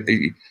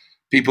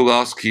people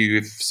ask you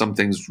if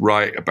something's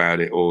right about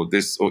it, or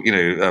this, or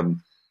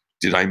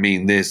did I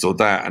mean this or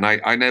that? And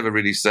I never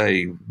really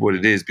say what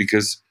it is,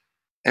 because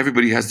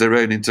everybody has their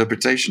own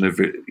interpretation of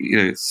it.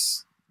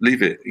 It's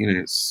leave it.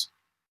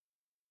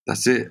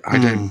 That's it. I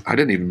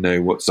don't even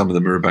know what some of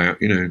them are about.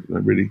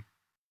 Really.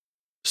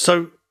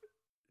 So,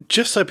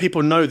 just so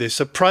people know this,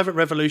 so Private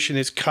Revolution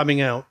is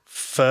coming out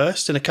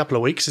first in a couple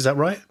of weeks. Is that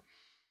right?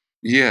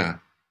 Yeah.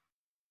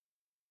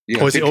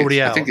 Or is it already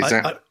out? I think it's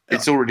out.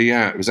 It's already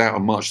out. It was out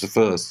on March the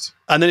 1st.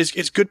 And then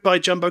it's Goodbye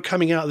Jumbo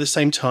coming out at the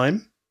same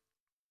time?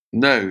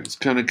 No, it's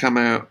going to come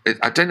out.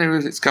 I don't know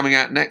if it's coming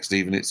out next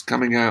even. It's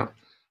coming out,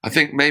 I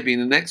think maybe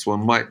the next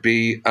one might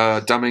be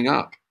Dumbing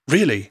Up.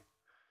 Really?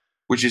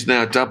 Which is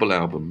now a double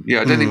album.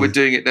 Yeah, I don't think we're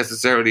doing it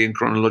necessarily in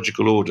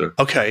chronological order.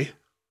 Okay.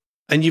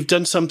 And you've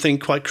done something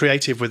quite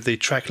creative with the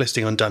track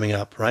listing on Dumbing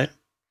Up, right?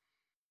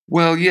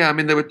 Well, yeah. I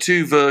mean, there were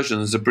two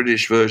versions, a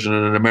British version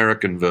and an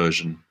American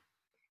version.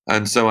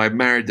 And so I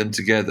married them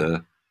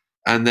together.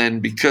 And then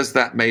because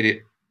that made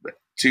it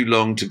too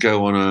long to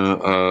go on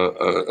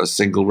a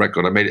single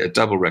record, I made it a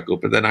double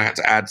record. But then I had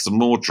to add some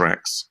more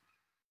tracks.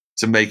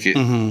 to make it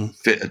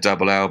fit a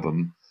double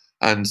album.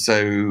 And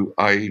so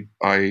I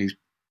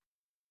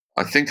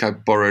think I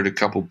borrowed a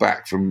couple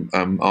back from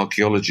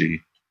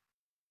Archaeology,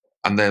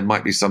 and there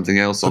might be something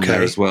else on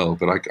there as well,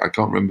 but I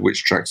can't remember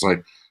which tracks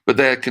but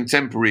they're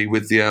contemporary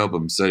with the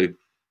album, so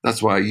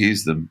that's why I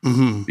used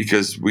them,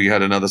 because we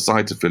had another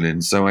side to fill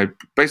in. So I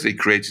basically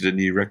created a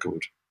new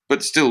record,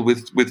 but still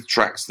with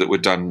tracks that were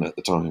done at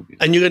the time.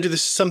 And you're going to do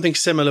something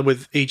similar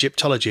with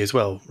Egyptology as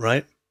well,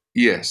 right?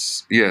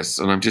 Yes,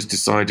 and I'm just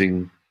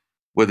deciding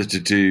whether to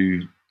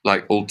do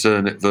like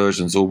alternate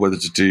versions or whether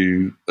to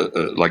do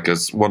like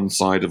one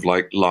side of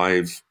like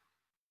live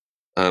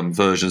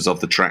versions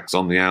of the tracks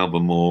on the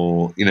album,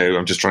 or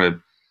I'm just trying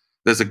to.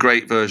 There's a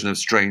great version of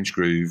Strange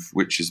Groove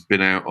which has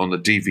been out on the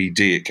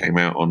DVD. It came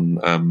out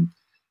on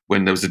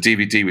when there was a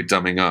DVD with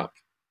Dumbing Up.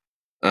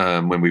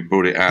 When we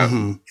brought it out,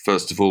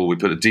 first of all, we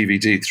threw a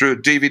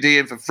DVD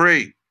in for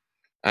free,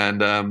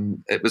 and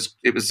it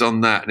was on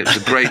that, and it was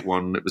a great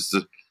one. It was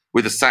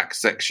with a sax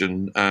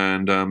section,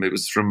 and it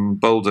was from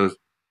Boulder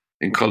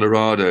in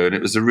Colorado, and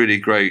it was a really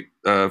great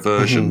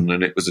version,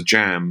 and it was a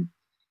jam.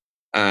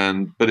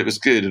 But it was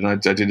good, and I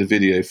did a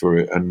video for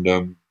it,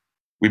 and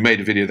we made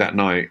a video that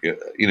night.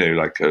 We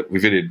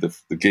videoed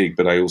the gig,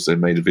 but I also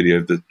made a video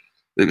of it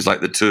was like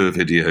the tour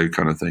video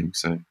kind of thing.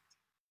 So,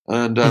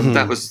 and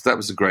that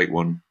was a great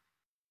one,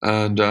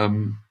 and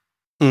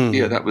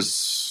that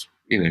was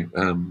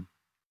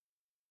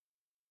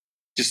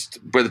just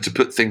whether to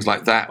put things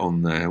like that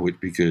on there would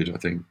be good. I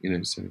think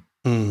so.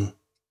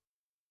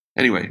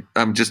 Anyway,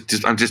 I'm just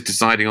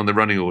deciding on the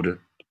running order.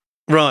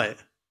 Right.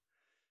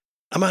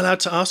 Am I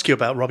allowed to ask you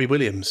about Robbie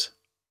Williams?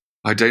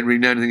 I don't really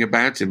know anything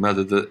about him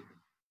other than.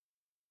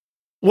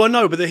 Well,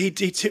 no, but he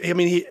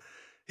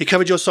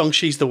covered your song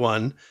 "She's the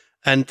One,"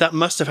 and that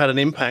must have had an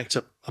impact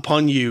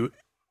upon you.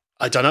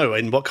 I don't know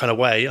in what kind of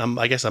way.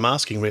 I guess I'm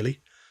asking, really.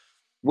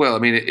 Well, I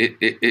mean,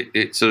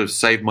 it sort of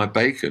saved my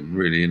bacon,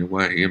 really, in a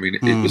way. I mean,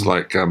 it was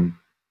like, I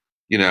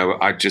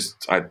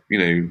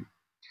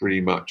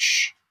pretty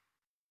much,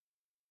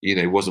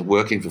 wasn't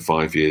working for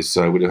 5 years,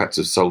 so I would have had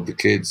to have sold the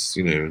kids,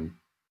 and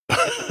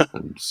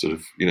sort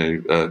of,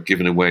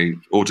 given away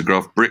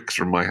autographed bricks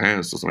from my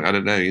house or something. I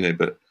don't know,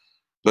 but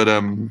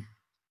that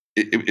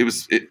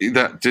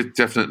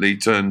definitely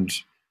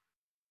turned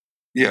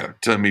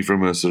me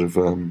from a sort of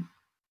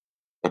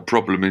a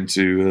problem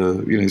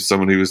into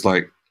someone who was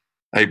like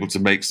able to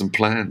make some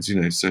plans,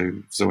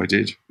 so I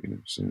did,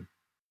 so.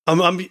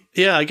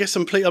 I guess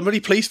I'm really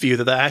pleased for you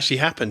that actually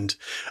happened,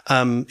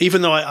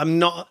 even though I'm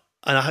not.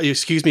 And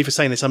excuse me for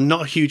saying this, I'm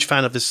not a huge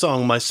fan of the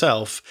song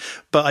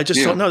myself, but I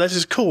just thought, no, this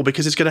is cool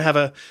because it's going to have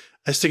a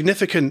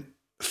significant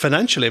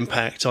financial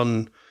impact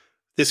on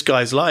this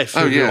guy's life.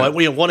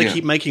 We want to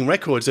keep making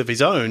records of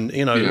his own,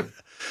 and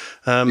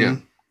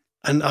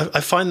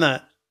I find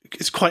that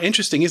it's quite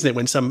interesting, isn't it?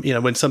 When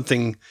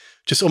something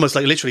just almost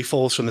like literally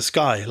falls from the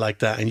sky like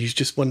that, and you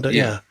just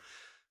wonder,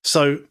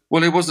 So,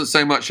 well, it wasn't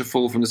so much a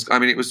fall from the sky. I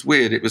mean, it was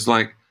weird. It was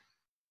like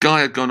Guy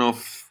had gone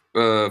off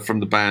from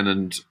the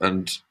band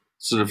and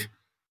sort of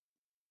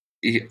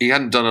he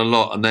hadn't done a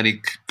lot, and then he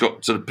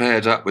got sort of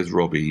paired up with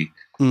Robbie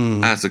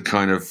as a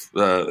kind of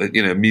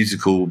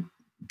musical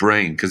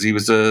brain, because he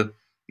was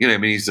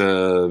he's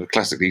a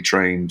classically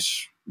trained,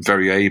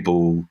 very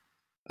able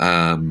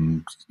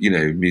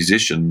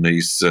musician.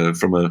 He's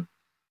from a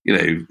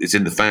it's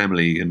in the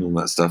family and all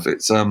that stuff.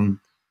 It's and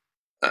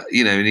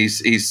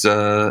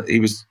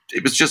it was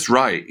just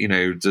right,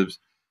 the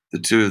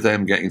two of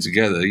them getting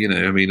together.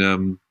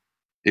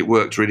 It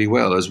worked really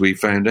well, as we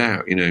found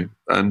out, and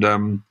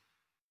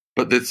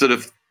but the sort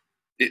of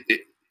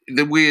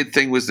the weird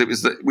thing was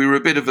that we were a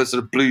bit of a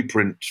sort of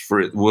blueprint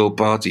for it. The World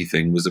Party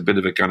thing was a bit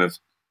of a kind of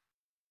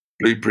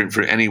blueprint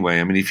for it anyway.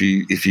 I mean, if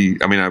you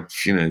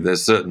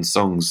there's certain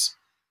songs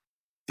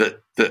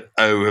that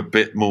owe a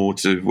bit more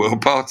to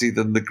World Party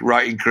than the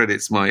writing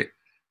credits might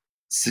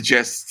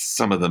suggest.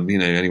 Some of them,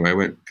 anyway, I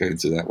won't go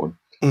into that one.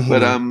 But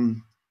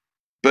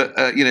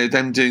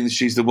them doing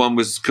She's the One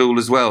was cool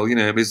as well.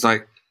 It was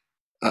like,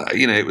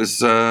 it was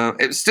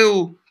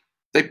still,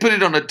 they put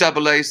it on a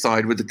double A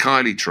side with the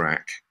Kylie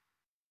track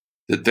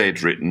that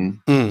they'd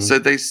written. So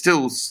they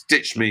still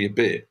stitched me a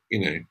bit,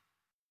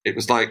 It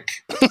was like,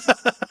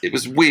 it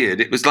was weird.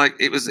 It was like,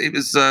 it was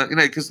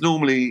because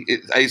normally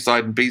A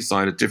side and B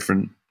side are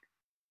different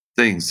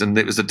things, and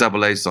it was a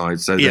double A side.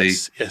 So they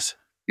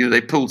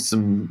pulled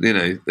some,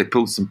 they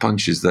pulled some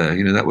punches there.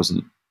 That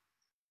wasn't,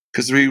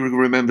 because who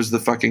remembers the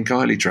fucking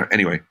Kylie track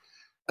anyway.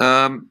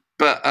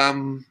 But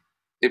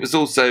it was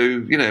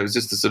also, it was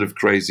just a sort of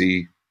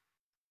crazy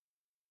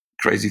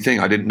thing.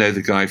 I didn't know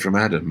the guy from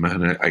Adam,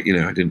 and I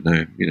didn't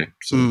know,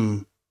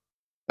 so,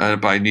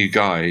 but I knew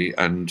Guy,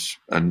 and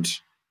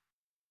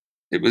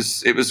it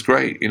was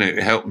great.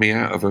 It helped me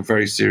out of a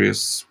very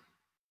serious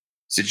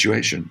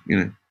situation.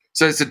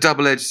 So it's a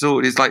double-edged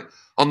sword. It's like,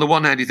 on the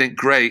one hand you think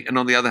great, and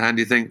on the other hand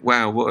you think,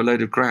 wow, what a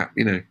load of crap.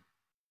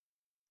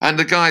 And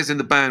the guys in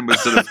the band were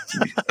sort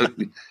of,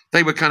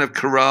 they were kind of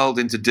corralled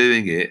into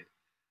doing it,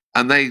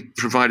 and they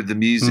provided the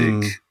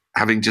music,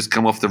 having just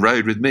come off the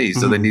road with me,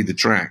 so they knew the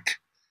track.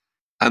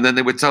 and then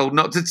they were told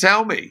not to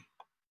tell me.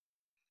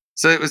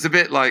 So it was a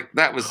bit like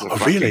that was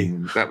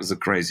that was a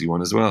crazy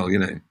one as well,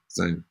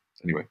 So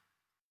anyway,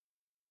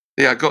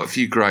 yeah, I got a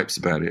few gripes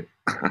about it.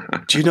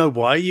 Do you know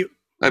why you?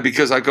 No,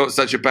 because I got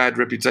such a bad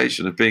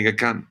reputation of being a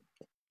cunt.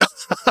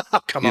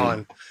 Come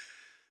on.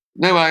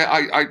 No,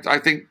 I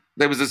think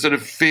there was a sort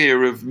of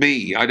fear of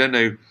me. I don't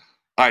know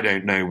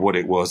what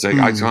it was.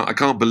 I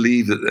can't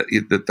believe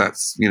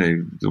that's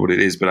what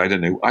it is. But I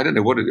don't know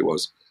what it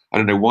was. I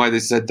don't know why they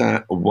said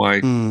that or why.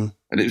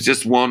 And it was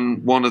just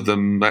one of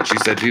them actually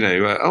said,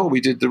 oh,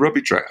 we did the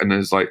Robbie track, and it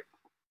was like,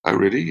 oh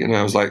really? And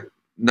I was like,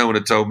 no one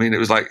had told me, and it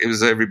was like it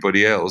was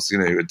everybody else,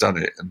 who had done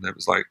it, and it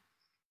was like,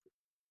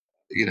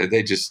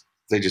 they just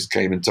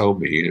came and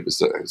told me, and it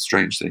was a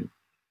strange thing.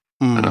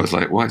 And I was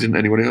like, why didn't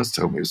anyone else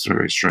tell me? It was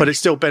very strange. But it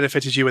still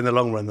benefited you in the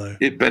long run, though.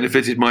 It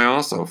benefited my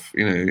arse off.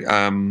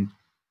 I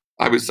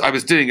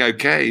was doing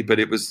okay, but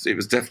it was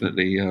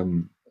definitely.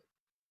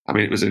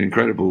 It was an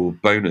incredible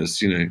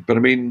bonus, But I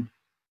mean,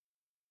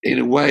 in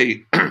a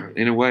way,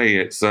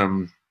 it's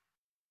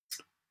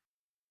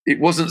it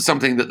wasn't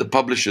something that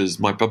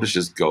my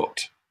publishers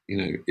got.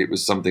 It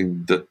was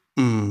something that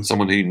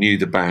someone who knew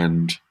the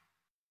band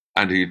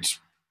and who'd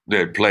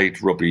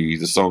played Robbie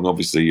the song,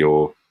 obviously,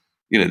 or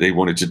they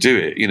wanted to do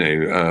it,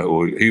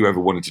 or whoever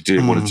wanted to do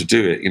it wanted to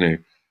do it,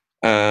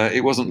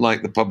 It wasn't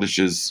like the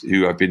publishers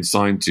who I've been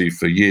signed to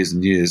for years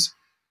and years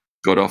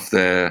got off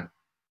their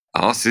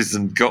asses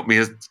and got me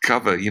a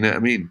cover, you know what I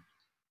mean?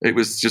 It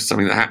was just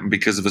something that happened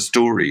because of a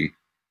story.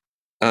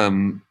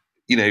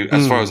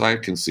 As far as I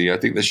can see, I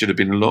think there should have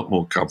been a lot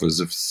more covers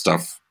of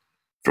stuff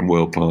from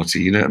World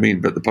Party, you know what I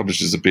mean? But the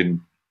publishers have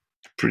been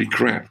pretty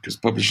crap, because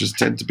publishers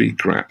tend to be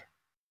crap.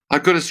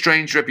 I've got a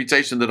strange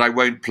reputation that I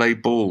won't play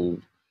ball,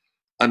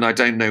 and I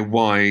don't know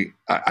why.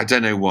 I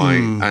don't know why,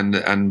 and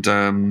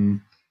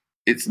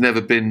it's never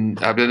been.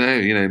 I don't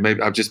know.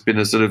 Maybe I've just been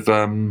a sort of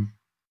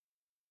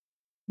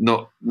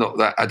not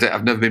that.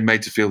 I've never been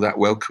made to feel that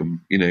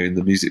welcome. In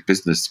the music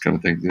business kind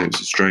of thing.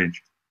 It's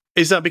strange.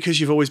 Is that because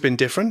you've always been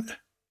different?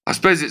 I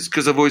suppose it's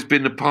because I've always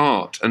been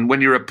apart, and when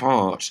you're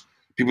apart,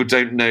 people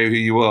don't know who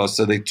you are,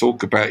 so they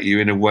talk about you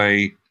in a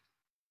way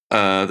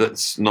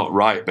that's not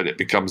right, but it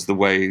becomes the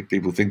way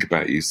people think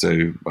about you.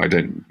 So I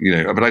don't,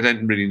 but I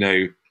don't really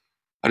know.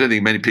 I don't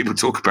think many people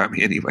talk about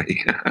me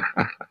anyway,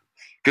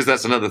 because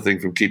that's another thing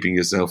from keeping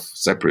yourself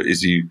separate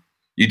is you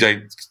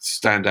don't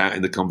stand out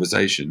in the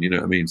conversation. You know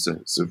what I mean? So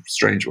it's a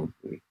strange one.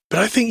 But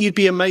I think you'd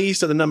be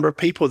amazed at the number of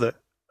people that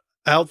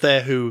out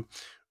there who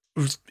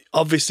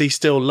obviously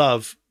still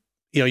love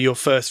your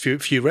first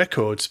few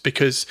records,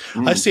 because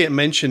I see it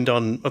mentioned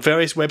on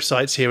various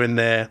websites here and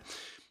there.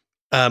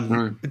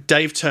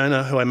 Dave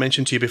Turner, who I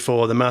mentioned to you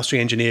before, the mastering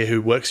engineer who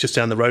works just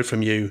down the road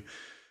from you,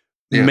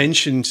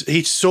 mentioned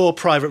he saw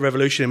Private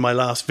Revolution in my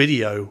last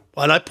video,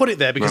 and I put it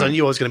there because I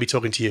knew I was going to be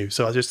talking to you,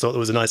 so I just thought there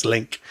was a nice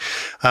link.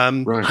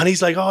 And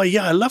he's like, oh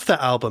yeah, I love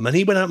that album, and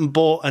he went out and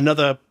bought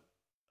another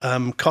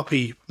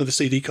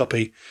CD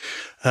copy,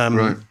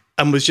 and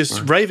was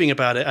just raving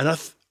about it. And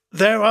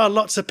there are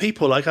lots of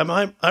people like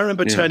I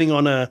remember turning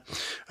on a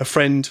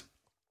friend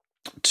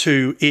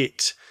to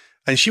it,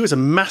 and she was a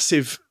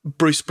massive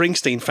Bruce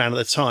Springsteen fan at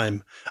the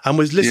time and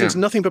was listening to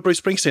nothing but Bruce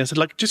Springsteen. I said,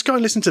 just go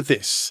and listen to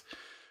this.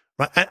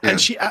 Right. And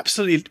she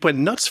absolutely went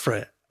nuts for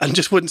it and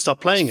just wouldn't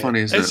stop playing it.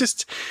 Funny, it's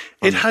just,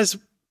 it has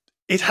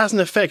an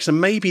effect.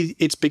 And maybe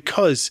it's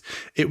because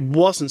it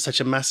wasn't such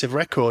a massive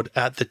record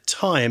at the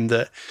time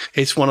that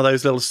it's one of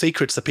those little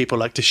secrets that people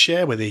like to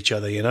share with each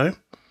other,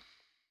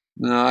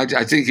 No,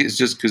 I think it's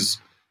just because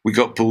we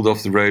got pulled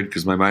off the road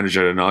because my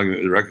manager had an argument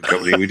with the record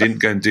company. We didn't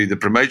go and do the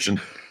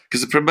promotion,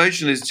 because the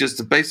promotion is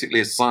just basically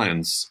a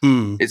science.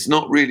 It's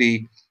not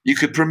really, you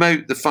could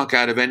promote the fuck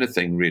out of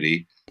anything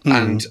really.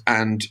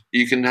 And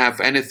you can have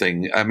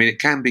anything. I mean, it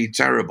can be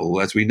terrible,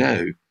 as we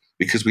know,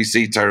 because we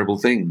see terrible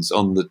things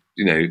on the,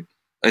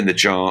 in the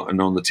chart and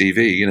on the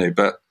TV,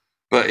 but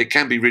it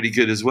can be really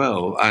good as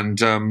well.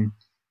 And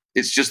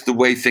it's just the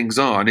way things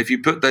are. And if you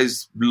put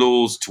those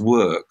laws to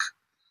work,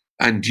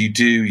 and you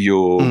do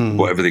your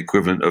whatever the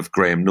equivalent of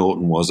Graham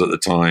Norton was at the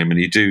time, and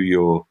you do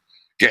your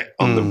get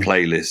on the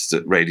playlist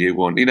at Radio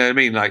 1, you know what I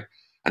mean?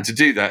 And to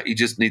do that, you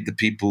just need the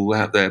people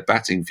out there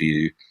batting for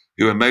you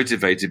who are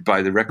motivated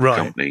by the record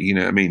company, you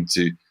know what I mean,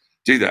 to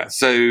do that.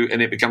 So,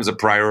 and it becomes a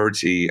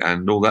priority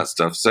and all that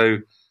stuff. So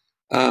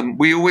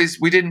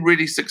we didn't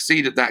really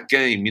succeed at that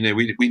game.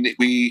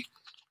 It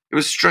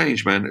was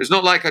strange, man. It's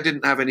not like I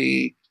didn't have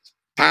any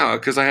power,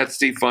 because I had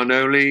Steve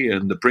Farnoley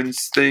and the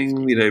Prince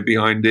thing,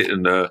 behind it,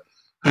 and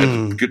had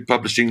a good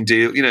publishing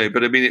deal,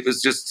 but I mean, it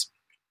was just,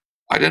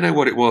 I don't know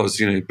what it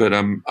was, but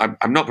I'm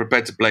not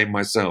prepared to blame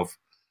myself.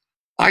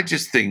 I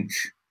just think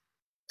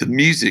the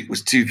music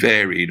was too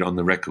varied on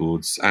the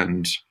records,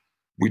 and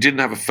we didn't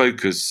have a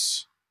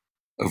focus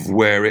of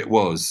where it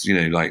was,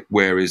 like,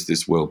 where is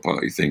this World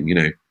Party thing,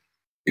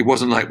 It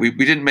wasn't like, we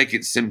didn't make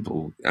it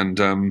simple, and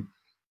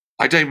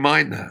I don't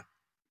mind that,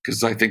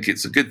 because I think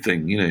it's a good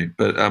thing,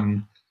 but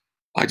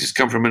I just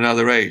come from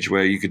another age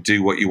where you could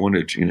do what you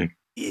wanted,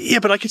 Yeah,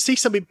 but I could see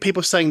some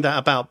people saying that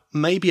about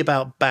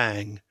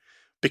Bang,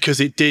 because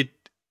it did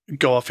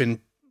go off in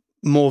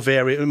more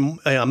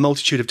a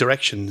multitude of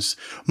directions,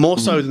 more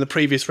so than the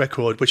previous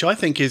record, which I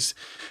think is,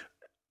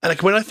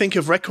 like, when I think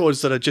of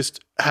records that are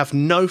just have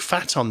no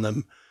fat on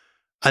them,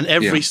 and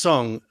every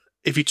song,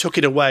 if you took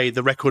it away,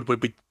 the record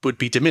would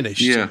be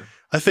diminished. Yeah.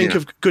 I think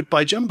of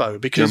Goodbye Jumbo,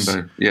 because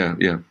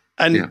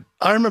And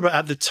I remember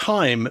at the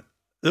time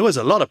there was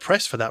a lot of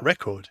press for that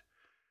record.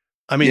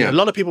 I mean, a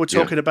lot of people were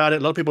talking about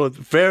it. A lot of people were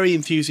very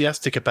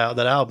enthusiastic about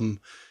that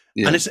album.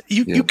 Yeah. And it's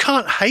you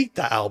can't hate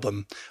that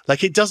album.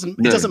 Like, it doesn't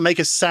make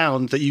a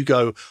sound that you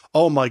go,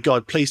 "Oh my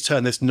God, please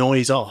turn this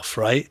noise off,"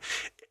 right?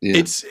 Yeah.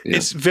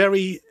 It's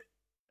very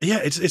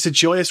it's a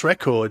joyous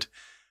record.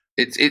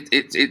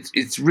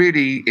 It's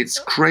really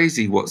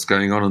crazy what's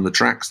going on the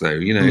tracks, though.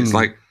 You know, it's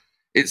like,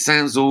 it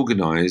sounds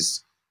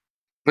organized,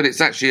 but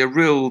it's actually a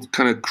real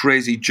kind of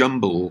crazy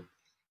jumble.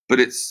 But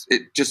it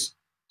just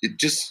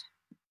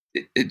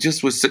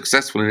was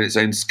successful in its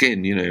own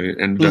skin, you know,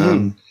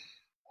 and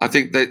I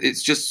think that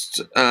it's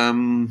just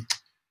hard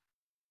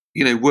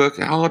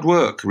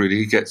work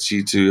really gets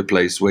you to a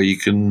place where you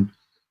can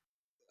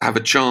have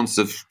a chance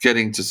of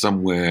getting to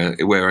somewhere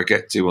where I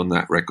get to on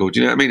that record.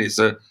 You know what I mean? It's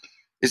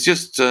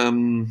just I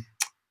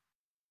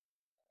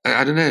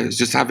don't know. It's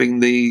just having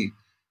the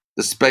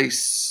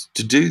space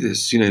to do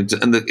this, you know,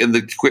 and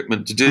the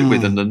equipment to do it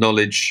with, and the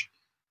knowledge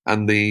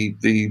and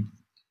the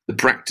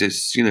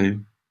practice, you know,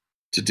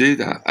 to do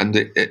that. And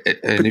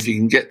if you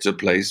can get to a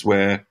place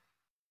where,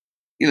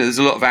 you know, there's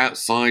a lot of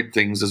outside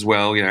things as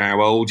well, you know,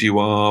 how old you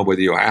are,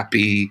 whether you're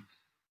happy,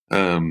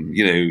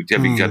 you know,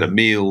 have you got a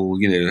meal,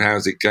 you know,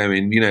 how's it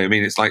going? You know, I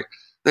mean, it's like,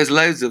 there's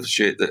loads of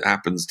shit that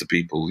happens to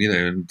people, you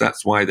know, and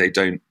that's why they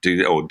don't do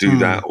that, or do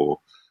that, or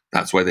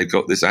that's why they've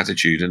got this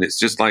attitude. And it's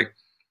just like,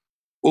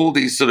 all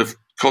these sort of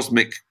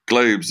cosmic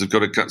globes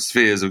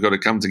spheres have got to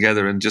come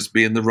together and just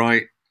be in the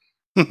right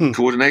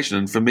coordination.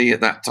 And for me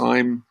at that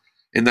time,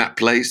 in that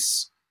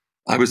place,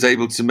 I was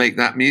able to make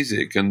that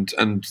music, and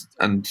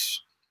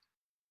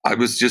I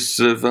was just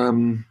sort of,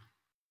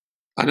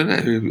 I don't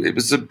know, it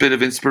was a bit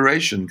of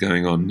inspiration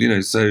going on, you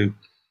know, so,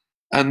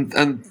 and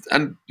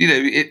you know,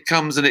 it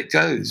comes and it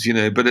goes, you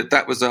know, but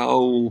that was a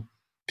whole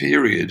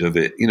period of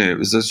it, you know. It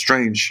was a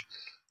strange,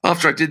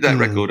 after I did that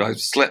record, I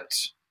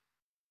slept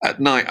at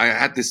night. I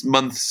had this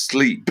month's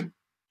sleep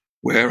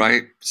where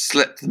I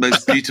slept the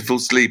most beautiful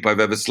sleep I've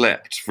ever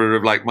slept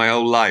for like my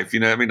whole life, you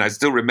know what I mean? I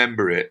still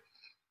remember it.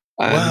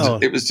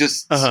 And it was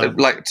just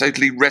like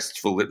totally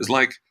restful. It was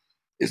like,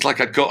 it's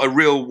like I got a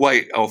real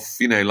weight off,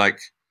 you know, like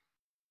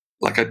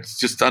I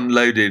just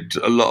unloaded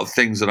a lot of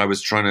things that I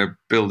was trying to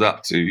build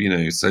up to, you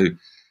know. So it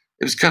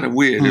was kind of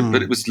weird,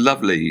 but it was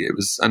lovely. It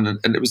was, and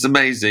it was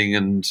amazing.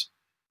 And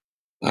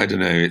I don't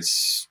know,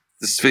 it's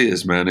the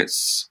spheres, man.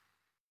 It's,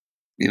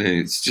 you know,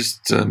 it's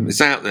just,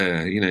 it's out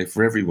there, you know,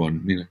 for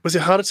everyone, you know. Was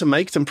it harder to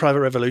make than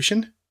Private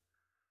Revolution?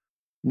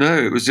 No,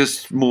 it was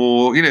just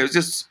more, you know, it's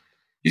just,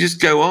 you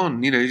just go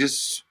on, you know, you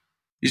just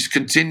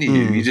continue,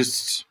 you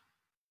just,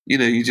 you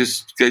know, you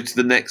just go to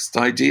the next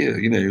idea,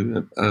 you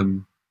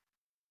know.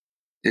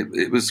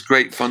 It was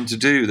great fun to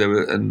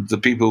do. And the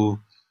people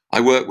I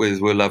worked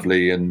with were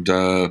lovely, and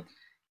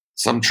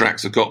some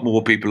tracks have got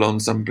more people on,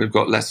 some have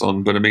got less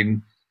on, but I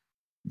mean,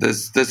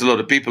 there's a lot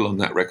of people on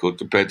that record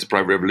compared to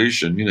Private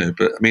Revolution, you know,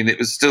 but I mean, it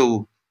was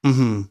still,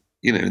 you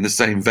know, in the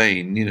same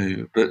vein, you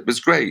know, but it was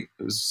great.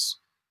 It was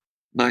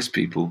nice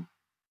people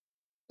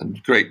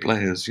and great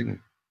players, you know.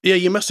 Yeah,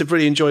 you must have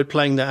really enjoyed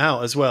playing that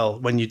out as well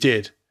when you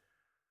did.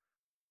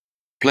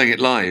 Playing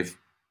it live.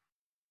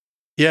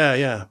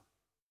 Yeah.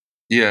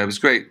 Yeah, it was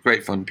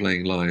great fun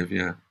playing live,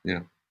 yeah.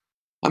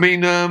 I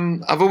mean,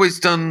 I've always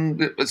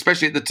done,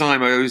 especially at the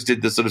time, I always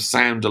did the sort of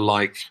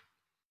sound-alike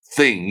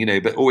thing, you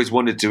know, but always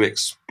wanted to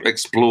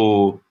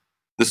explore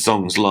the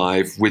songs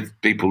live with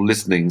people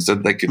listening so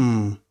they could,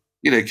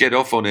 you know, get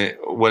off on it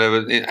or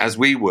whatever, as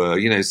we were,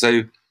 you know.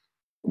 So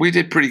we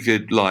did pretty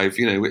good live,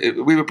 you know.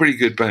 We were a pretty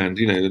good band,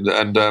 you know,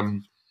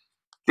 and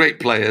great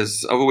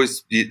players. I've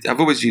always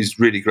used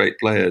really great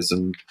players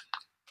and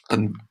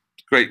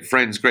great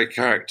friends, great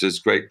characters,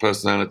 great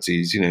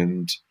personalities, you know,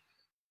 and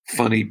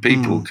funny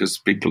people, because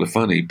people are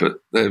funny. But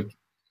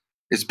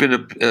it's been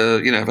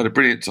you know, I've had a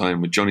brilliant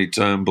time with Johnny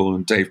Turnbull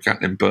and Dave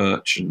Catlin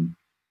Birch and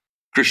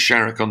Chris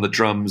Sharrock on the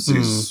drums,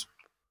 who's,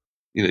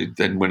 you know,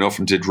 then went off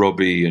and did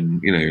Robbie,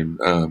 and, you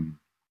know,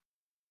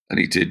 and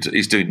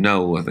he's doing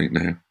Noel, I think,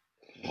 now.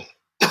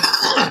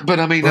 But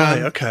I mean,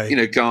 you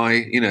know,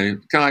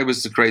 Guy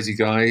was the crazy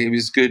guy. He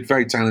was good,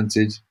 very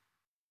talented.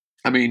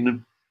 I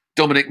mean,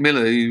 Dominic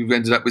Miller, who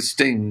ended up with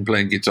Sting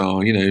playing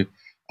guitar, you know,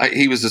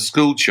 he was a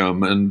school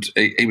chum, and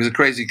he was a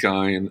crazy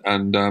guy,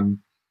 and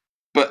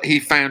but he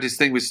found his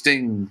thing with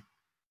Sting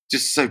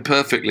just so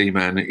perfectly,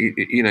 man.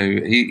 You know,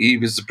 he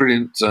was a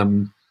brilliant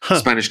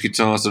Spanish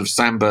guitar, sort of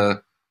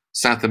samba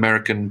South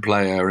American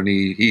player, and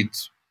he'd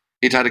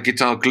had a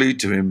guitar glued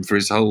to him for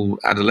his whole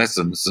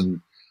adolescence,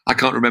 and I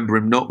can't remember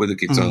him not with a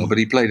guitar, but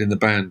he played in the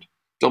band.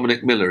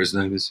 Dominic Miller, his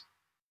name is,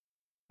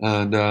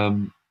 and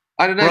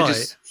I don't know,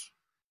 just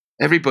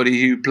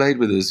everybody who played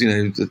with us. You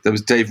know, there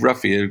was Dave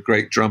Ruffy, a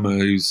great drummer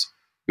who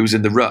was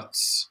in the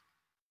Ruts,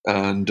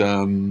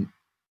 and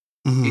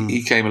Mm-hmm.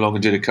 he came along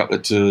and did a couple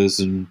of tours,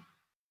 and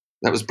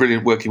that was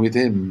brilliant working with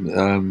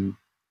him.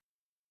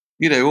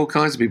 All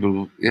kinds of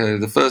people.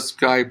 The first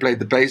guy who played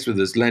the bass with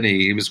us,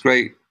 Lenny, he was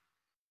great.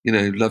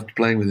 Loved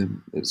playing with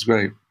him. It was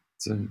great.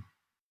 So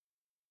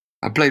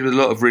I played with a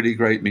lot of really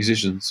great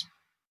musicians.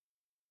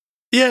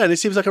 Yeah, and it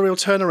seems like a real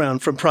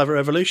turnaround from Private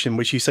Revolution,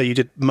 which you say you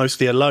did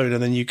mostly alone,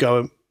 and then you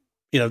go,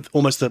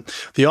 almost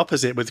the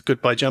opposite with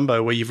Goodbye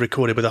Jumbo, where you've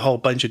recorded with a whole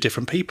bunch of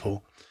different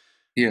people.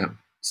 Yeah,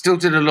 still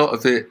did a lot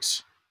of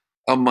it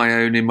on my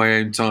own in my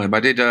own time.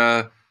 I did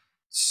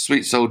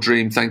Sweet Soul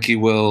Dream, Thank You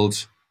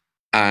World,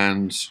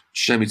 and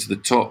Show Me to the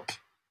Top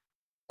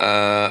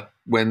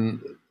when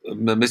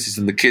my missus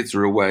and the kids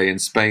were away in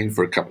Spain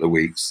for a couple of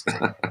weeks.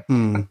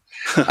 And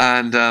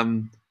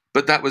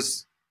but that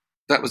was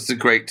a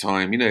great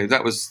time.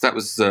 That was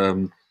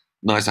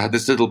nice. I had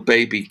this little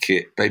baby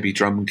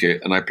drum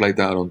kit, and I played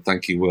that on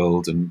Thank You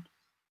World, and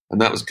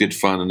that was good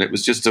fun. And it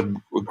was just a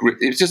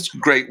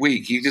great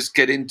week. You just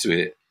get into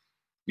it.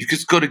 You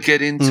just got to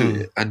get into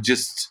it and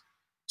just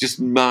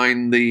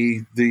mine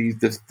the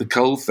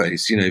coal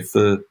face,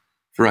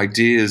 for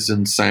ideas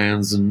and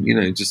sounds, and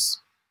just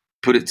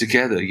put it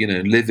together,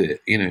 live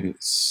it.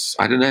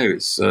 I don't know.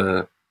 It's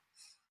I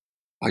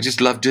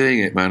just love doing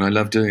it, man. I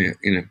love doing it.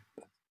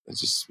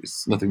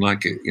 It's nothing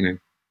like it.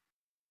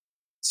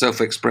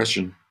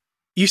 Self-expression.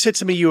 You said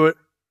to me you were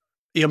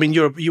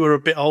a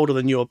bit older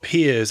than your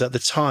peers at the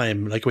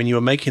time, like when you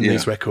were making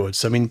these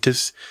records. I mean,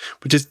 did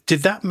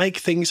that make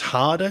things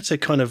harder to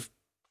kind of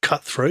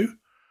cut through?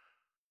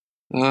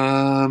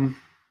 I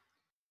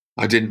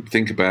didn't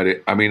think about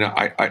it. I mean,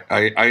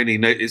 I only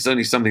know it's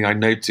only something I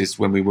noticed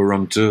when we were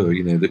on tour.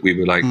 That we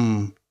were like,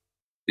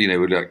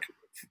 we're like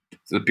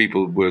the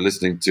people we're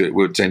listening to it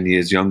were 10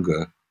 years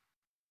younger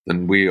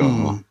than we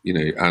are.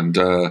 And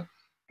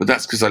but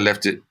that's because I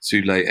left it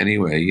too late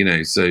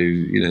anyway. So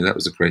that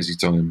was a crazy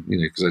time.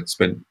 Because I'd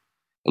spent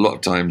a lot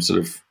of time sort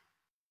of,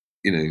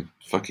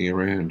 fucking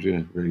around.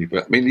 Really.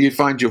 But I mean, you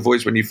find your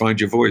voice when you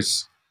find your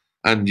voice,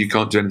 and you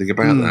can't do anything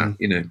about that.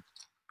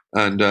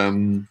 And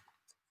I'm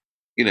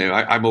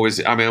always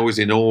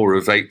in awe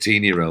of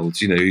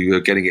 18-year-olds, who are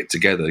getting it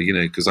together,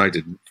 because I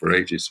didn't for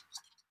ages.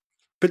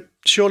 But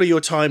surely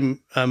your time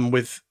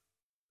with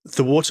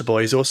the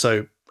Waterboys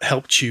also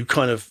helped you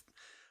kind of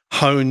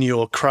hone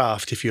your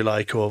craft, if you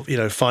like, or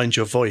find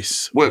your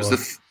voice. Well, it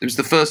was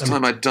the first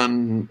time I'd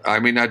done. I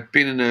mean, I'd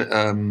been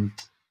in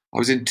I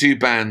was in two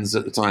bands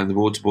at the time, the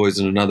Waterboys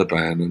and another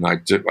band, and I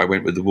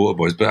went with the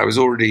Waterboys, but I was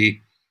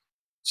already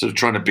sort of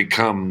trying to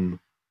become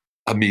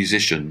a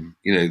musician,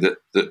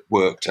 that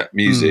worked at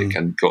music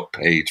and got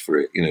paid for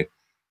it,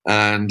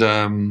 and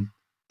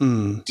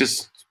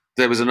just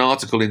there was an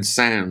article in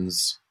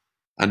Sounds,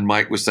 and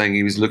Mike was saying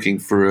he was looking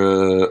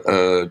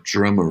for a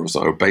drummer or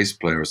a bass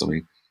player or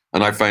something,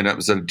 and I phoned up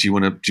and said, "Do you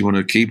want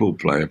a keyboard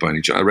player by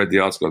any chance?" I read the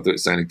article, I thought it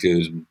sounded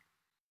good, and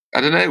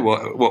I don't know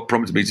what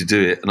prompted me to do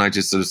it, and I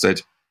just sort of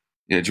said,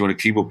 "Do you want a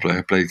keyboard player?"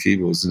 I played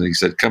keyboards, and he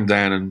said, "Come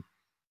down," and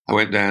I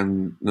went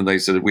down, and they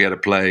said we had to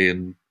play,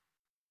 and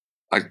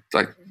I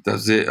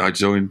that's it. I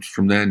joined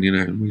from then,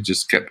 and we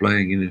just kept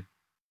playing,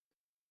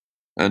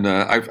 And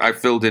I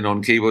filled in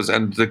on keyboards,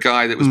 and the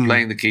guy that was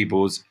playing the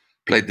keyboards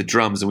played the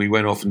drums, and we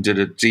went off and did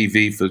a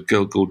TV for a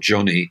girl called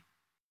Johnny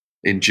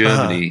in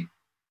Germany,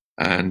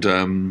 and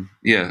and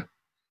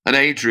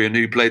Adrian,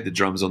 who played the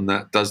drums on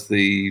that, does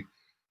the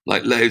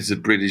loads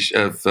of British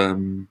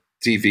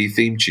TV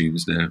theme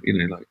tunes now,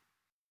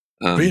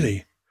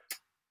 really.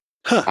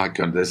 Huh.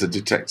 There's a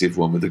detective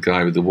one with the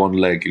guy with the one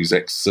leg who's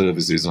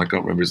ex-services, and I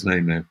can't remember his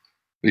name now.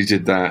 But he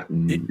did that,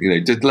 and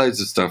did loads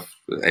of stuff.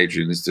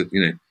 Adrian is,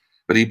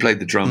 but he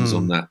played the drums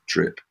on that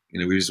trip.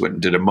 We just went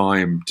and did a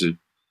mime to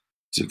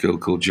a girl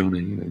called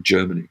Johnny,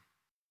 Germany.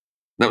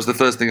 That was the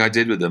first thing I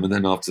did with them, and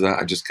then after that,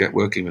 I just kept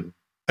working with them.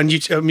 And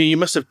you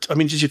must have. I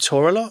mean, did you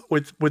tour a lot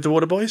with the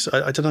Waterboys?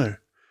 I don't know.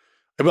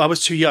 I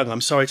was too young.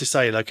 I'm sorry to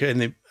say. Like in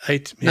the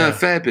no, a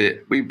fair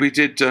bit. We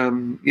did.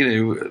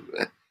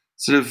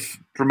 Sort of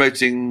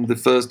promoting the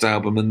first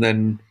album, and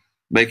then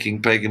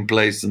making Pagan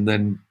Place, and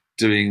then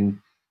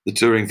doing the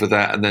touring for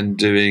that, and then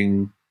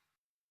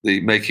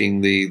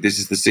making the This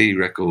Is the Sea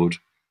record,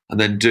 and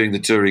then doing the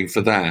touring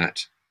for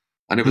that.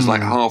 And it was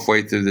like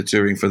halfway through the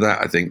touring for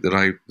that, I think, that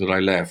I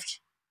left.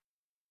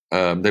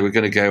 They were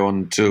going to go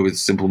on tour with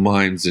Simple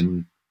Minds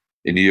in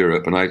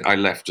Europe, and I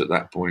left at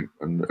that point,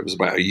 and it was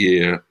about a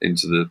year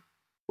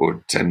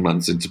or 10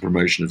 months into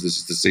promotion of This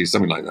Is the Sea,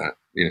 something like that.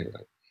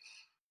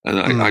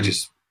 And I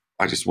just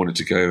wanted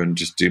to go and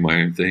just do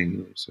my own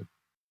thing. So.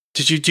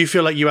 Do you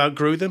feel like you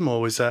outgrew them,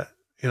 or was that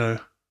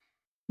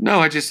No,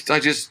 I just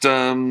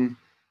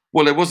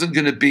well, there wasn't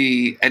going to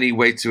be any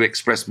way to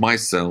express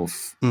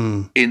myself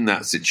in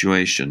that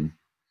situation,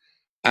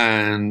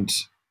 and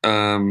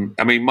I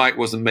mean, Mike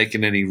wasn't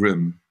making any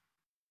room,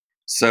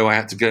 so I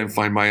had to go and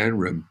find my own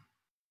room.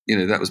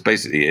 That was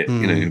basically it.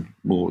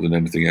 More than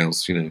anything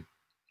else. It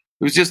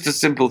was just a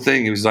simple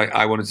thing. It was like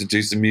I wanted to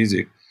do some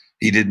music.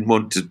 He didn't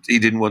want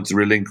to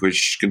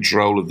relinquish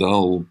control of the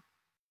whole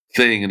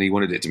thing, and he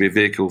wanted it to be a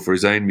vehicle for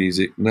his own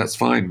music, and that's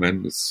fine,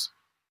 man. It's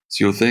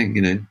your thing,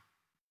 you know.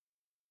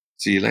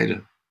 See you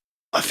later.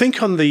 I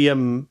think on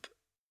the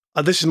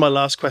this is my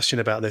last question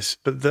about this,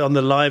 but on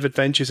the Live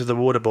Adventures of the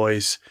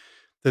Waterboys,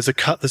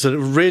 there's a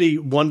really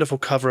wonderful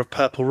cover of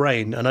Purple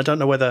Rain, and I don't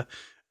know whether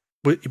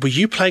were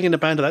you playing in the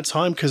band at that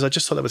time, because I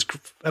just thought that was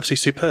absolutely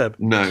superb.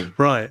 No,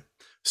 right.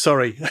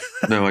 Sorry.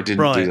 No, I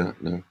didn't do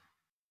that. No,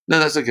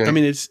 that's okay. I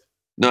mean, it's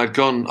I'd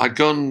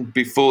gone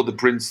before the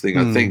Prince thing.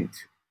 I think.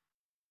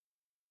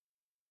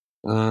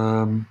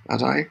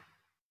 Had I?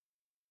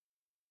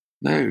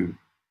 No.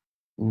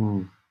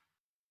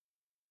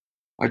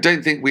 I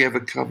don't think we ever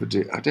covered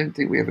it. I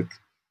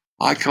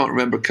can't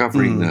remember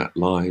covering that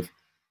live.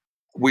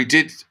 We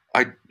did.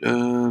 No,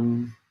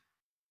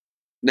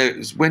 it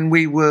was when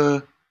we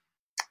were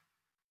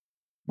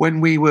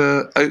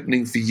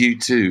opening for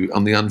U2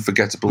 on the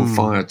Unforgettable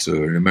Fire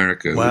tour in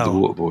America with the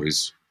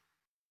Waterboys.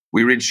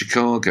 We were in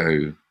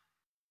Chicago,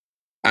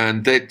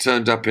 and they'd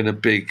turned up in a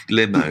big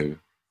limo.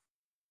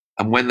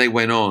 And when they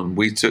went on,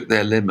 we took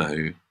their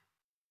limo,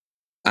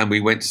 and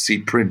we went to see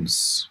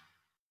Prince.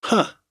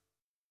 Huh.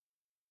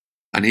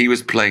 And he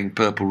was playing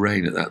Purple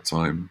Rain at that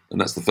time,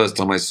 and that's the first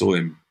time I saw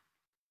him.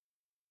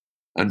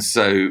 And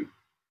so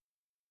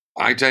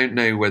I don't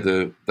know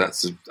whether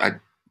I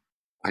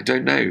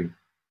don't know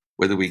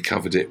whether we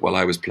covered it while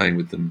I was playing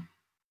with them.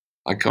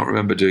 I can't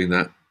remember doing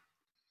that.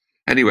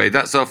 Anyway,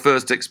 that's our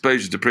first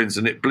exposure to Prince,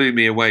 and it blew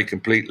me away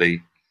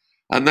completely.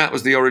 And that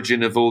was the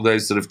origin of all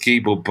those sort of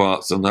keyboard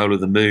parts on the Whole of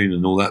the Moon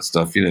and all that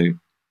stuff, you know,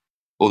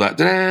 all that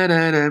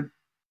da-da-da,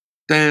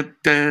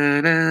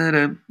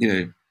 da-da-da-da, you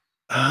know.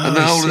 And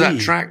the whole of that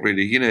track,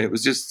 really, you know, it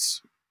was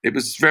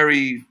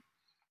very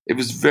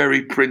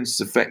Prince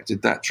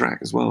affected, that track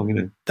as well, you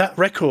know. That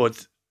record,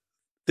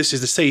 This Is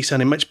the Sea,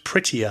 sounded much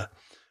prettier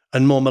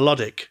and more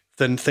melodic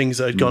than things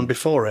that had gone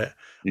before it.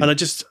 And I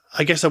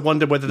guess I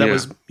wonder whether that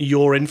was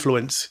your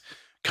influence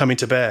coming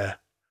to bear.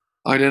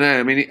 I don't know.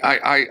 I mean,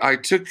 I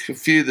took a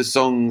few of the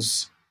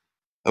songs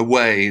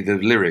away, the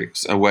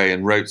lyrics away,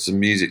 and wrote some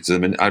music to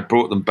them, and I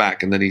brought them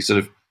back, and then he sort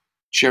of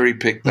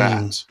cherry-picked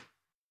that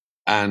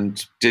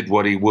and did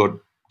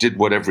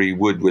whatever he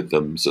would with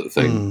them, sort of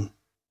thing.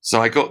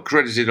 So I got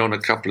credited on a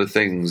couple of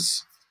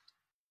things,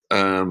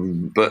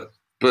 but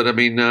I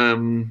mean,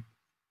 no,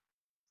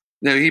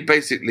 he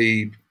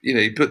basically, you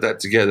know, he put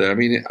that together. I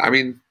mean,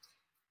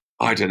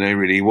 I don't know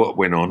really what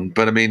went on,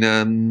 but I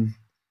mean,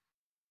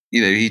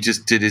 you know, he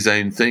just did his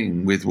own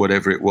thing with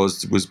whatever it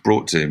was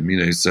brought to him, you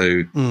know.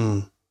 So,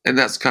 and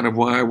that's kind of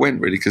why I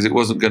went, really, because it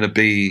wasn't going to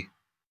be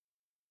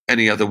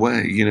any other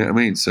way, you know what I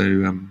mean? So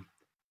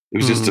it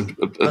was just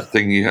a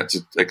thing you had to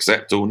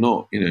accept or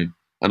not, you know.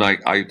 And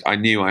I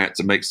knew I had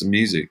to make some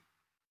music.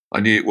 I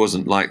knew it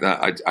wasn't like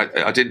that.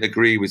 I didn't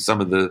agree with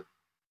some of the.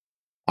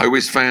 I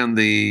always found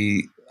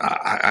anyway.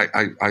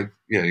 I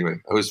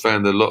always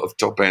found a lot of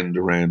top end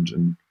around,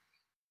 and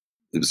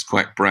it was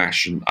quite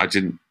brash, and I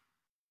didn't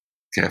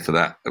care for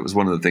that. It was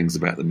one of the things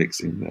about the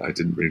mixing that I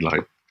didn't really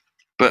like.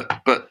 But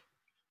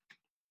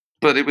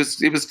it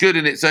was good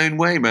in its own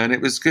way, man.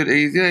 It was good.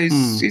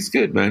 He's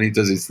good, man. He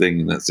does his thing,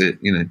 and that's it.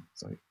 You know,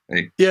 it's like,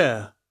 hey,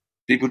 yeah,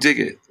 people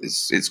dig it.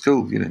 It's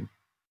cool, you know.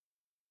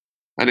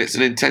 And it's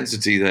an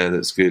intensity there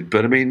that's good.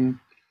 But I mean,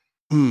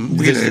 I'm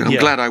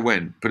glad I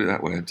went. Put it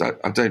that way.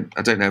 I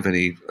don't have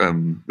any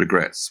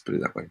regrets. Put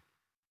it that way.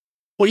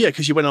 Well, yeah,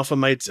 because you went off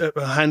and made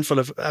a handful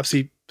of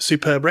absolutely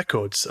superb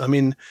records. I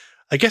mean,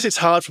 I guess it's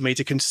hard for me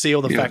to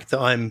conceal the fact that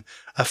I'm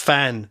a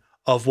fan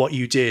of what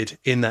you did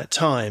in that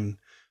time.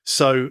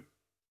 So,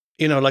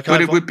 you know, like,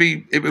 but it would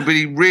be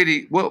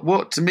really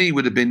what to me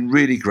would have been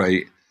really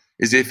great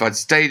is if I'd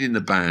stayed in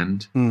the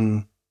band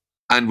and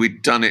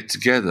we'd done it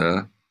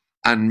together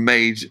and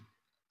made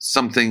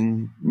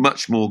something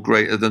much more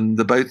greater than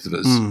the both of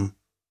us.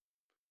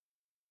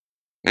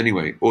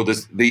 Anyway, or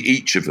the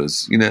each of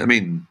us. You know what I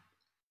mean?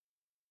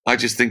 I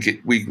just think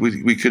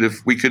we could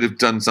have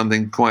done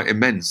something quite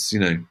immense. You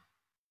know.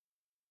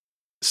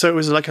 So it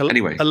was like a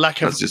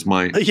lack of. That's just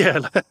my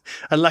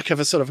a lack of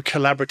a sort of a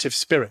collaborative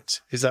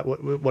spirit. Is that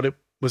what it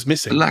was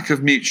missing? A lack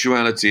of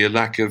mutuality, a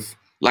lack of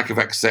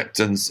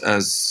acceptance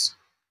as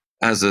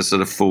a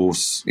sort of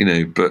force, you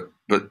know. But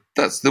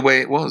that's the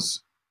way it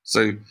was.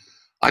 So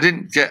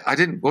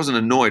wasn't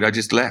annoyed. I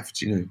just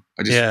left, you know.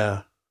 I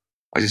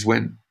just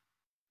went,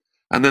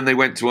 and then they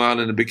went to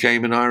Ireland and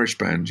became an Irish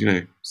band, you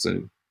know.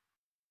 So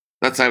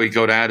that's how he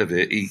got out of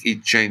it. He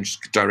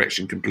changed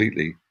direction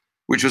completely,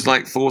 which was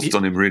like forced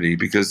on him, really,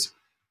 because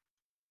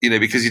he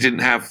didn't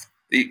have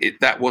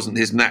that wasn't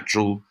his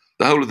natural.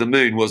 The Whole of the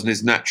Moon wasn't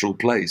his natural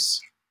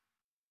place.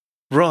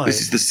 Right.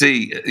 This is the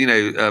Sea, you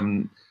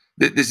know.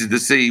 This is the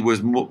Sea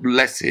was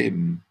less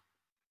him,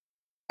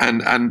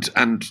 and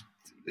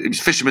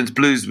Fisherman's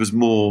Blues was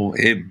more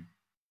him.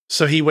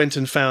 So he went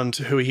and found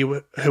who he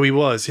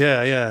was.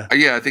 Yeah.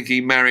 I think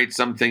he married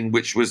something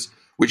which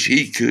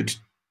he could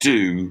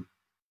do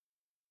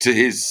to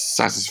his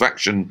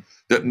satisfaction,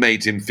 that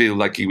made him feel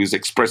like he was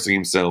expressing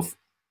himself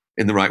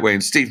in the right way.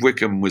 And Steve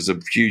Wickham was a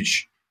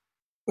huge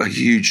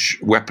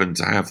weapon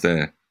to have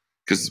there,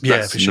 because Yeah,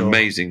 that's for an sure.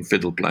 amazing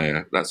fiddle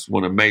player. That's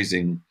one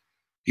amazing.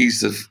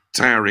 He's a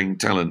towering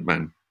talent,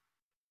 man.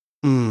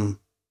 Mm.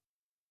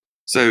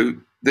 So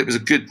it was a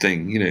good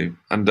thing,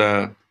 and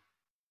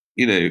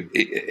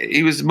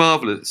he was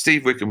marvelous.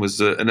 Steve Wickham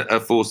was a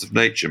force of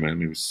nature, man.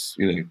 He was,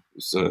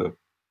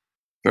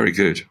 very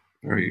good,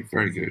 very,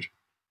 very good.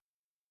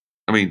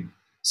 I mean,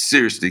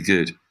 seriously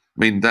good. I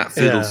mean, that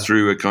fiddle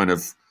through a kind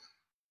of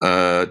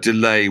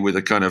delay with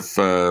a kind of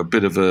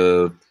bit of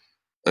a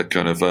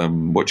kind of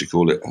what do you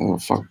call it? Oh,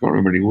 fuck, I can't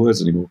remember any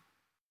words anymore.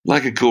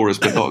 Like a chorus,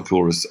 but not a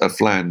chorus, a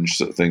flange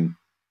sort of thing.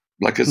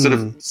 Like a sort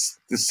of,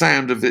 the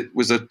sound of it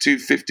was a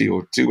 250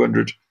 or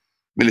 200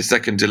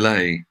 millisecond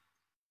delay.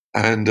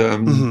 And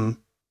it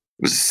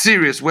was a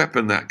serious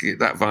weapon,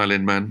 that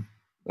violin, man.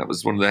 That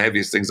was one of the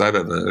heaviest things I've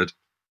ever heard.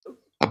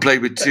 I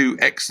played with two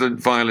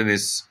excellent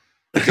violinists.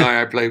 The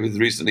guy I played with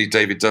recently,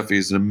 David Duffy,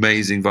 is an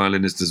amazing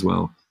violinist as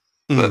well.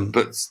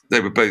 But they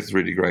were both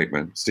really great,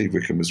 man. Steve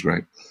Wickham was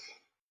great.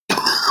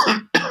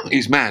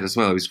 He's mad as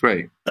well. He's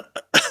great.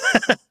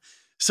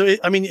 So,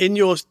 I mean, in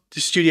your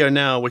studio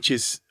now, which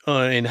is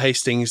in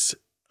Hastings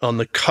on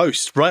the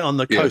coast, right on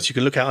the coast, you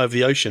can look out over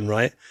the ocean,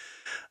 right?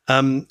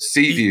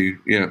 Sea view,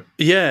 yeah.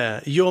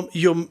 Yeah, you're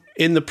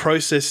in the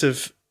process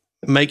of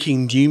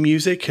making new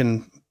music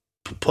and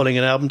pulling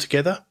an album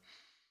together.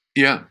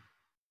 Yeah.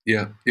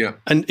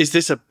 And is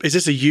this a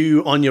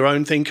you on your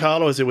own thing,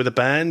 Carl, or is it with a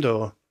band,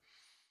 or?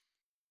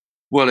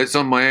 Well, it's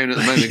on my own at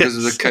the moment because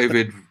of the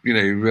COVID,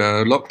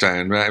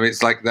 lockdown. Right? I mean,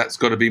 it's like that's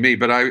got to be me.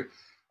 But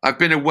I've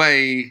been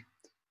away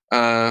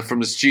from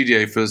the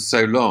studio for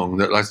so long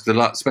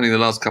that spending the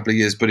last couple of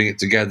years putting it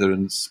together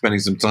and spending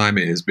some time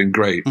here has been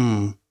great.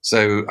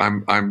 So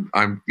I'm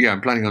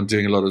planning on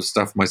doing a lot of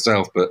stuff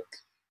myself, but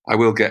I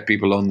will get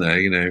people on there.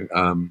 There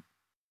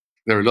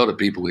are a lot of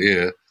people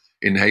here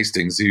in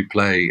Hastings who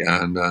play,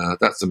 and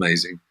that's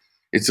amazing.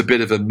 It's a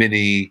bit of a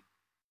mini.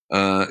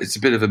 It's a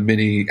bit of a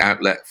mini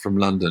outlet from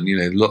London.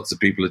 Lots of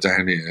people are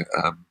down here.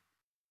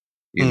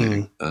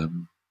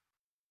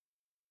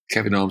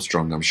 Kevin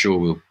Armstrong, I'm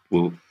sure,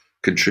 will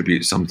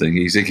contribute something.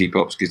 He's Iggy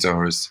Pop's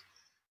guitarist,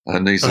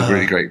 and he's a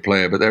really great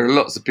player. But there are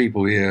lots of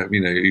people here,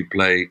 who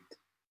play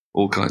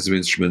all kinds of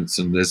instruments,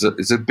 and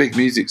it's a big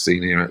music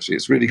scene here. Actually,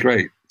 it's really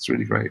great. It's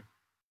really great.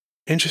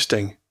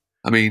 Interesting.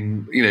 I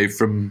mean,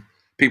 from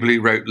people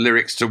who wrote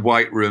lyrics to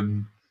White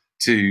Room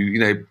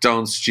to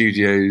dance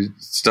studio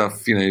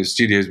stuff.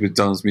 Studios with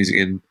dance music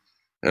in,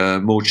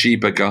 more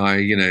cheaper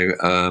guy.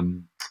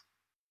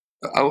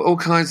 All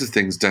kinds of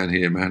things down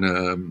here, man.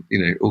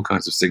 All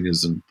kinds of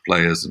singers and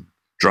players and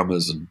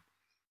drummers and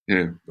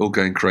all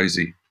going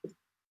crazy.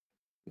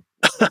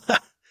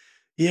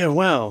 Yeah,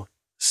 wow.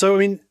 So, I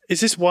mean,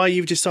 is this why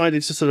you've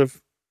decided to sort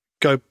of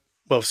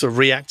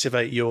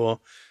reactivate your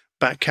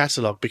back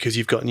catalogue, because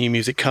you've got new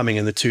music coming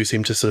and the two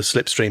seem to sort of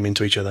slipstream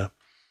into each other?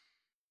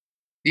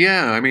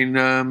 Yeah, I mean,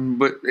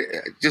 but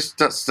just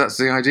that's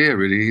the idea,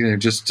 really.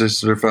 Just to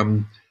sort of,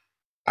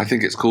 I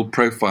think it's called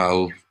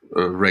profile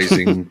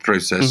raising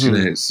process.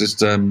 It's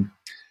just, and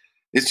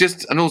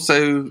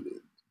also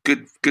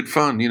good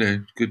fun.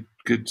 Good.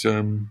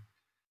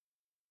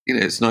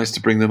 It's nice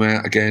to bring them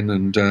out again,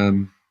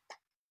 and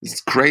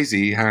it's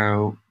crazy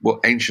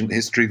what ancient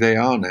history they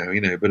are now.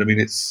 But I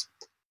mean, it's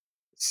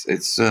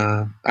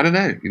I don't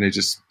know.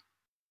 Just.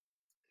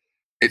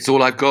 It's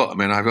all I've got. I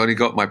mean, I've only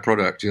got my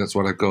product. That's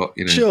what I've got.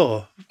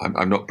 Sure.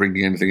 I'm not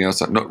bringing anything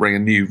else. I'm not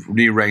bringing a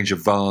new range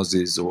of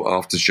vases or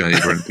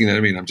aftershave. Or, you know what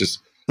I mean? I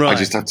just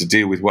have to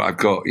deal with what I've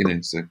got.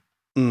 So.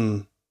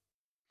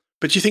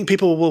 But do you think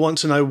people will want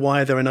to know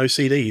why there are no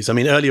CDs? I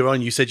mean, earlier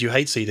on you said you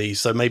hate CDs,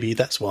 so maybe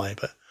that's why.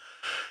 But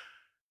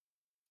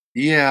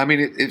yeah, I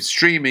mean, it's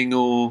streaming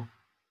or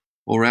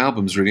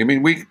albums, really. I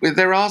mean,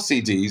 there are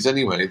CDs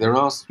anyway.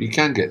 You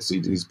can get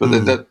CDs, but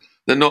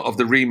they're not of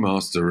the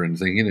remaster or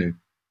anything.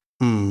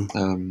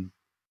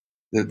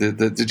 They're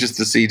just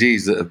the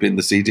CDs that have been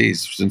the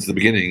CDs since the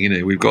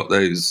beginning. We've got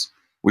those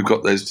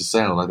to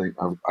sell. I think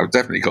I've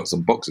definitely got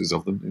some boxes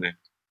of them.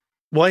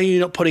 Why are you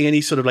not putting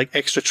any sort of like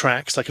extra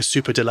tracks, like a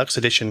super deluxe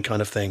edition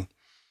kind of thing?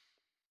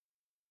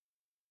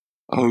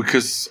 Oh,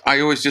 because I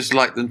always just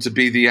like them to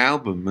be the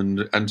album,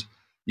 and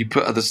you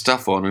put other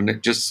stuff on, and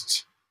it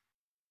just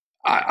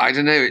I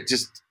don't know. It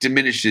just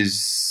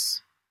diminishes.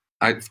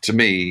 To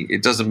me,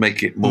 it doesn't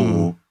make it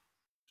more.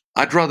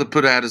 I'd rather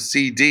put out a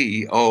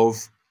CD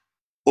of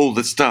all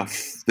the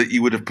stuff that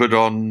you would have put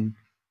on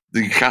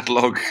the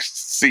catalogue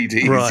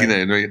CDs,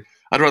 right.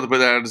 I'd rather put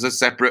that out as a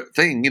separate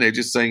thing,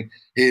 just saying,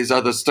 here's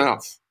other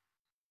stuff.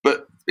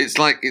 But it's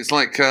like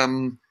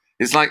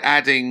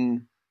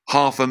adding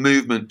half a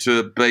movement to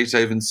a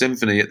Beethoven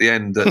symphony at the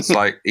end that's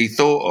like he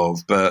thought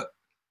of, but,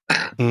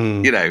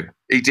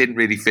 he didn't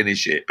really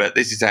finish it. But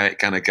this is how it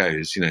kind of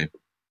goes,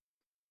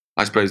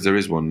 I suppose there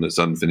is one that's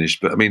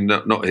unfinished, but I mean,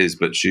 not his,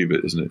 but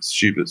Schubert, isn't it?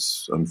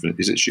 Schubert's unfinished.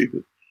 Is it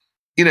Schubert?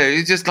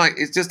 It's just like,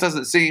 it just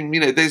doesn't seem,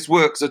 those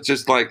works are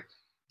just like,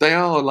 they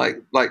are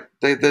like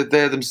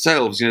they're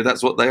themselves,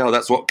 that's what they are.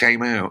 That's what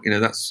came out,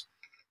 that's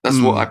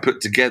what I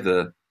put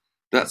together.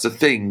 That's a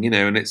thing,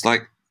 and it's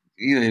like,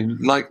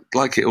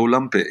 like it or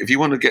lump it. If you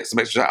want to get some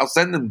extra, I'll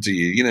send them to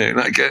you.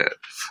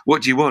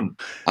 What do you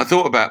want? I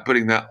thought about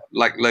putting that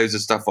like loads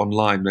of stuff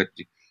online that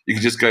you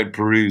can just go and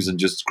peruse and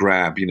just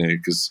grab.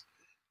 Because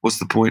what's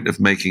the point of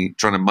trying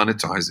to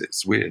monetize it?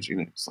 It's weird.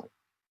 It's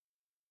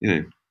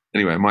like,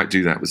 Anyway, I might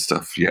do that with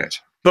stuff yet.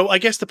 But I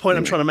guess the point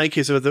I'm trying to make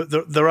is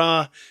that there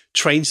are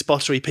train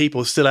spottery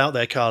people still out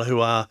there, Carl, who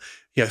are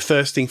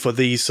thirsting for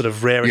these sort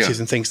of rarities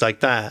and things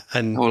like that.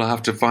 And I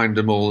have to find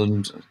them all,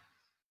 and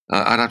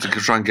I'd have to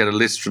try and get a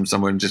list from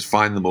somewhere and just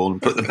find them all and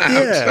put them out.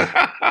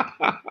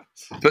 Yeah.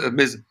 put them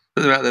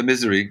out their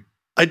misery.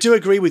 I do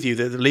agree with you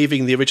that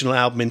leaving the original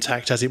album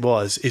intact as it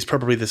was is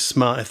probably the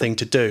smarter thing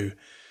to do.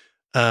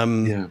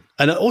 And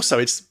also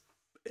it's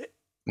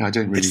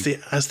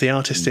as the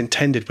artist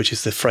intended, which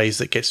is the phrase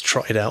that gets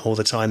trotted out all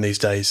the time these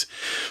days.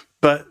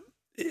 But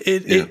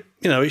it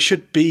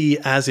should be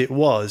as it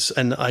was.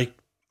 And I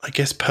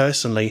guess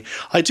personally,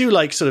 I do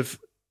like sort of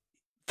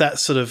that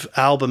sort of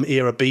album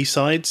era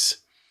B-sides.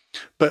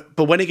 But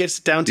when it gets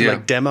down to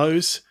like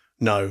demos,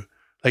 no.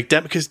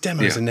 Because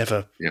demos are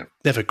never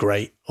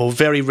great or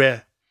very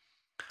rare.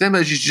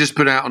 Demos you should just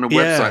put out on a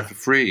website for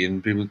free,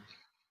 and people.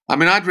 I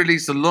mean, I'd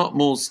release a lot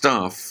more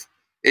stuff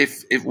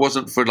if it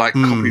wasn't for like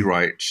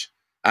copyright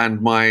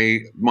and my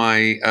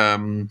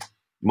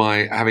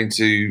having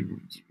to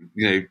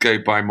go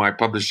by my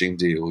publishing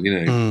deal.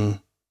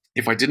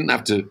 If I didn't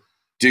have to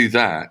do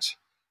that,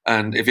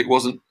 and if it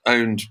wasn't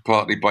owned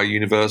partly by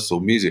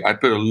Universal Music,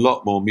 I'd put a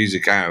lot more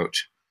music out.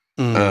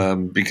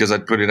 Because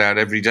I'd put it out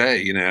every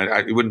day,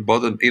 it wouldn't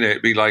bother,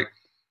 it'd be like,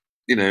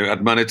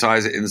 I'd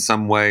monetize it in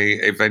some way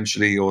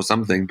eventually or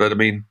something. But I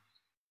mean,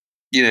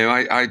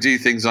 I do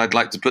things I'd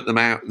like to put them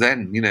out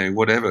then,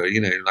 whatever,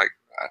 like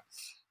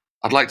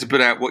I'd like to put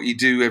out what you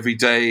do every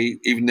day,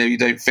 even though you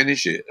don't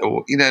finish it,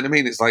 or, you know what I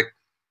mean? It's like,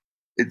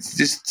 it's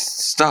just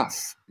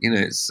stuff,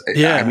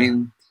 I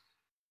mean,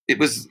 it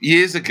was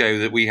years ago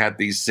that we had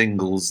these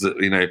singles that,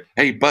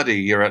 hey, buddy,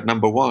 you're at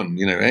number one,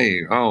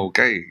 hey, oh,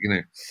 okay,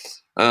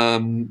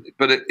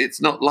 but it's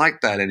not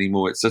like that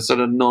anymore. It's a sort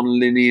of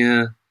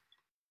non-linear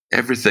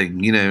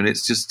everything, and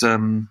it's just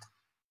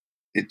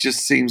it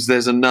just seems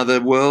there's another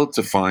world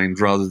to find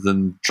rather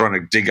than trying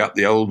to dig up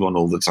the old one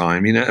all the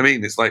time. You know what I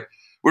mean? It's like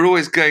we're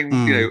always going,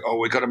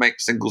 we've got to make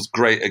singles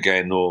great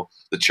again, or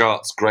the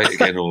charts great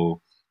again,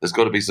 or there's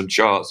got to be some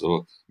charts,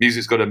 or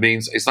music's got to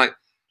mean. It's like,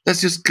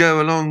 let's just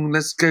go along.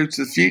 Let's go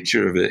to the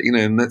future of it,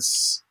 and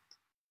let's.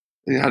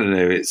 I don't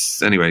know.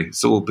 It's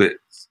all a bit.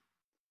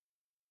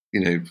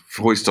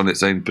 Hoist on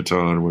its own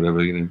petard or whatever,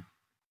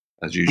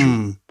 as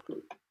usual.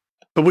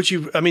 But would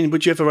you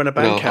ever run a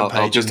Bandcamp page?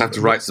 I'll just have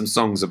to write some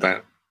songs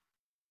about.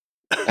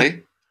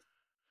 Hey?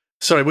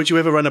 Sorry, would you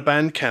ever run a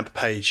Bandcamp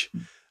page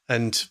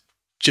and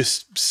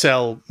just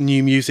sell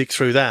new music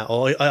through that?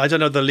 Or I don't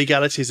know the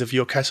legalities of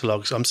your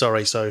catalogues. I'm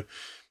sorry. So,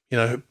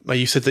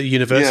 you said that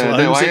Universal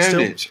owns it still?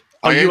 I own it.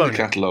 I own the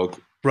catalogue.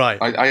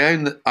 Right. I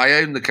own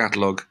the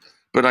catalogue,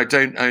 but I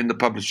don't own the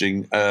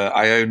publishing.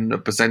 I own a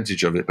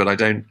percentage of it, but I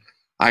don't.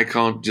 I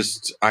can't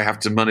just. I have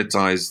to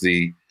monetize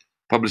the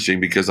publishing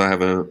because I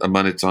have a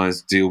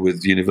monetized deal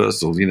with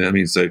Universal. You know what I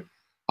mean? So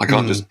I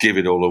can't just give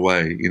it all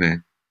away.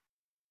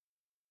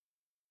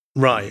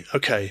 Right.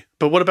 Okay.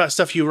 But what about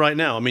stuff you write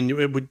now? I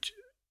mean,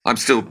 I'm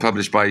still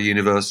published by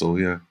Universal.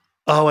 Yeah.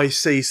 Oh, I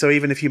see. So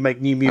even if you make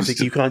new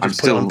music, you can't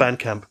just put it on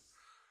Bandcamp.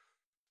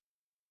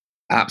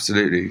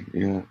 Absolutely.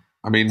 Yeah.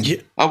 I mean,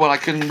 I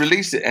can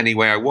release it any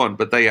way I want,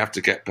 but they have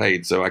to get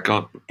paid, so I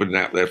can't put it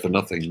out there for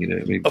nothing. You know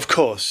what I mean? Of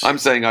course. I'm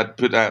saying I'd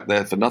put it out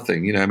there for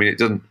nothing. I mean, it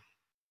doesn't.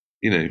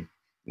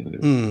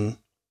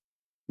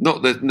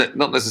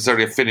 Not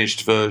necessarily a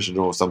finished version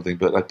or something,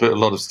 but I put a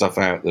lot of stuff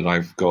out that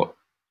I've got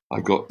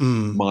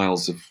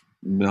miles of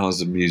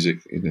music,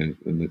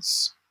 and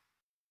it's.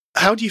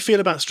 How do you feel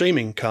about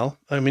streaming, Carl?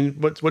 I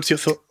mean, what's your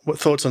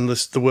thoughts on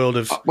this? The world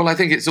of well, I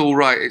think it's all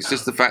right. It's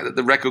just the fact that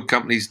the record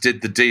companies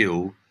did the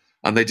deal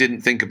and they didn't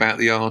think about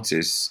the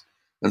artists,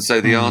 and so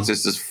the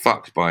artist is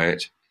fucked by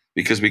it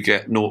because we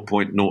get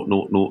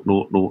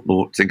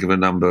 0.00000. Think of a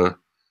number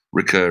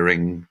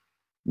recurring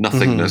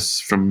nothingness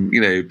from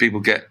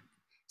people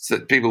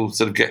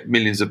sort of get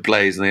millions of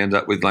plays and they end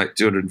up with like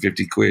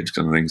 250 quid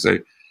kind of thing. So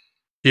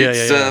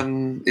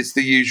it's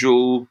the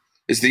usual.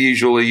 It's the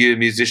usual. Are you a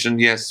musician?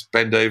 Yes.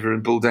 Bend over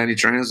and pull down your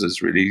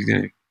trousers.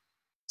 Really,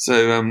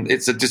 So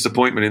it's a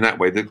disappointment in that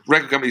way. The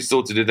record company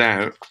sorted it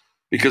out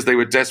because they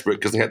were desperate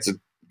because they had to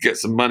get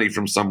some money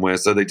from somewhere,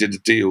 so they did a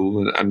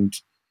deal, and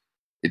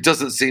it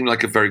doesn't seem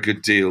like a very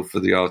good deal for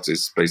the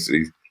artists.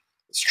 Basically,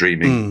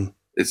 streaming.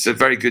 It's a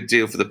very good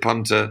deal for the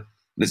punter,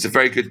 and it's a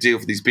very good deal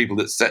for these people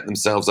that set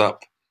themselves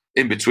up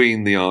in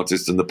between the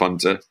artist and the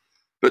punter.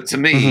 But to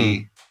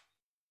me,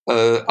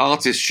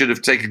 artists should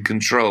have taken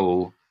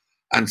control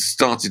and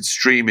started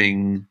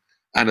streaming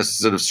and a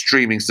sort of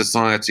streaming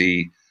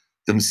society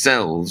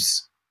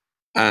themselves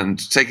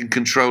and taken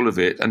control of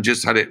it and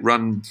just had it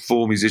run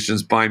for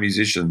musicians by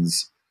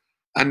musicians.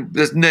 And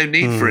there's no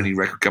need for any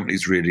record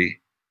companies, really.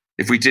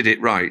 If we did it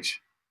right,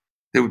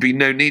 there would be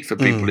no need for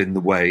people in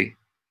the way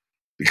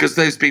because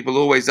those people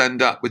always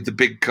end up with the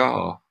big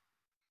car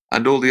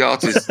and all the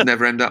artists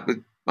never end up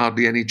with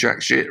hardly any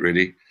jack shit,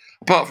 really,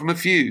 apart from a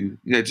few.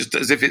 Just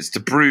as if it's to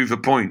prove a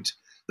point,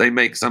 they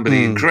make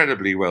somebody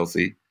incredibly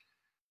wealthy.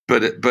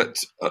 But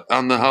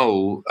on the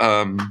whole,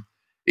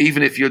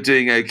 even if you're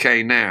doing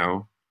okay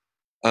now,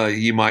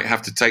 you might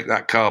have to take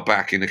that car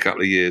back in a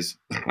couple of years,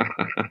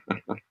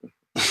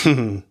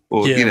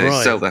 or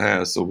sell the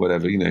house or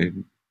whatever.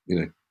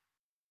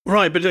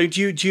 Right, but do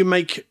you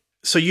make?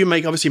 So you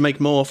obviously make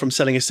more from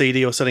selling a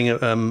CD or selling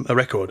a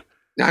record.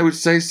 I would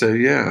say so.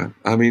 Yeah,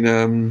 I mean,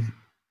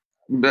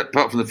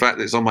 apart from the fact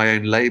that it's on my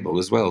own label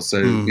as well, so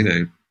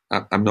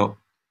I'm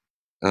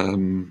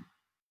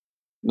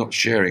not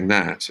sharing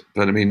that.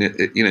 But I mean,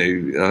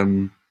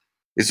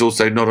 it's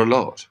also not a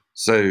lot.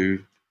 So,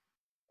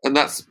 and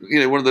that's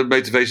one of the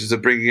motivations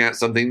of bringing out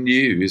something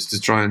new is to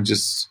try and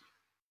just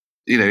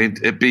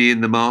be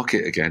in the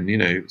market again.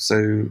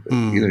 So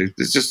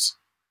it's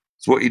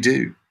what you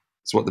do.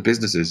 It's what the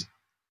business is.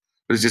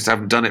 But I just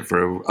haven't done it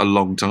for a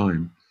long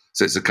time.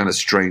 So it's a kind of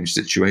strange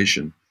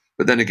situation.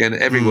 But then again,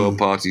 every World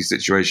Party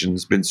situation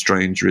has been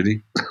strange,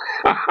 really.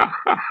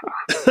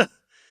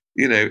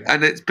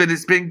 And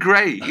it's been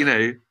great.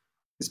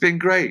 It's been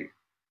great.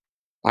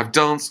 I've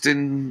danced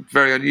in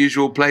very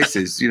unusual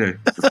places.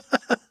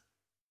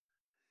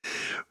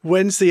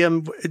 When's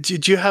the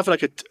do you have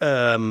like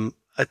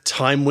a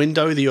time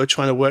window that you're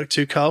trying to work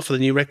to, Carl, for the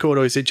new record,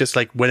 or is it just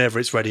like whenever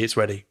it's ready, it's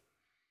ready?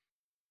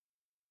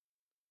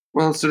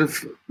 Well, sort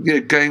of,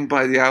 going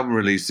by the album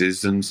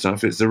releases and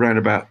stuff, it's around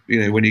about,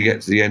 when you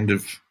get to the end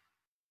of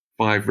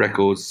 5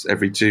 records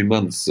every 2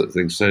 months sort of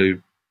thing. So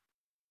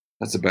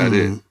that's about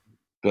it.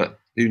 But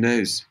who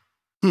knows?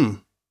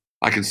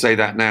 I can say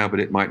that now, but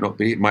it might not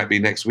be. It might be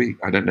next week.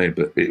 I don't know,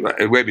 but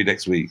it won't be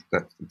next week.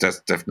 That's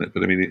definite.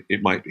 But I mean,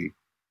 it might be.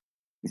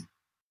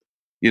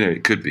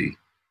 It could be.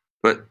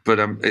 But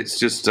it's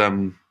just,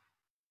 I'm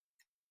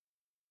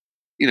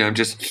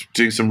just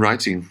doing some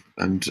writing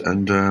and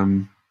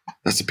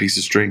that's a piece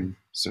of string.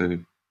 So,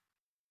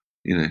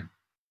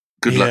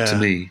 good luck to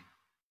me.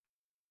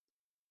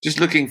 Just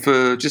looking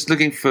for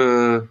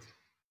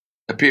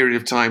a period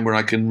of time where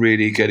I can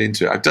really get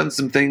into it. I've done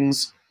some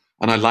things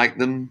and I like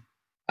them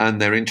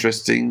and they're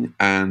interesting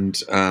and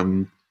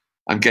I'm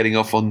getting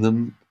off on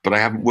them, but I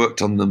haven't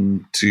worked on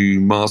them to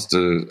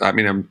master. I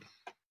mean,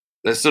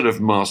 they're sort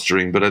of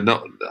mastering, but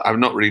I'm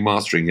not really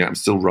mastering yet. I'm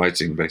still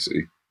writing,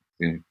 basically.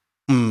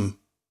 And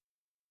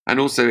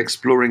also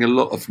exploring a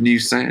lot of new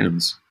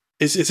sounds.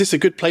 Is this a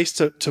good place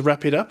to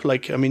wrap it up?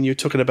 Like, I mean, you're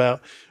talking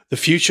about the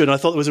future, and I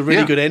thought there was a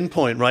really good end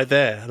point right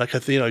there. Like,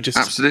 just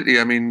absolutely.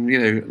 I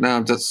mean,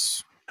 now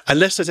that's.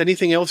 Unless there's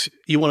anything else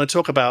you want to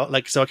talk about,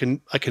 like, so I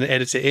can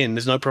edit it in.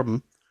 There's no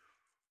problem.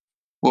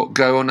 What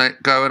going on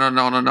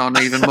and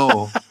on even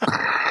more?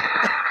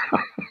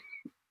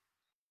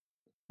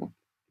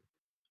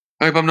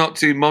 I hope I'm not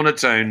too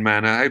monotone,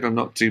 man. I hope I'm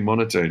not too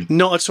monotone.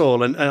 Not at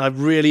all, and I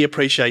really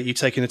appreciate you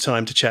taking the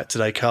time to chat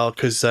today, Carl.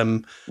 Because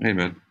hey,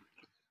 man.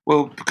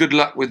 Well, good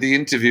luck with the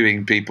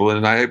interviewing people,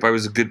 and I hope I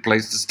was a good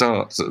place to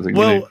start. Sort of thing,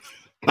 well,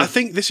 I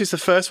think this is the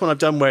first one I've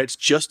done where it's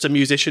just a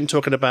musician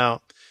talking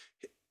about.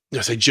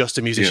 I say just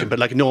a musician, but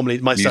like normally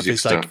my stuff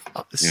is like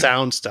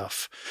sound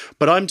stuff.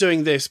 But I'm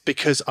doing this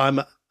because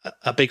I'm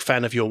a big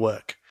fan of your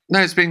work. No,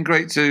 it's been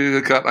great to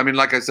look up. I mean,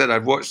 like I said,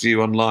 I've watched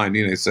you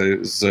online, so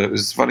it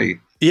was funny.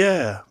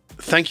 Yeah,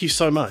 thank you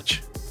so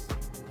much.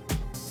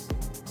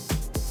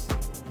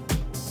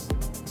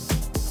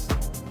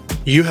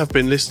 You have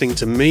been listening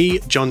to me,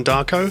 John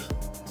Darko,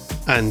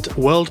 and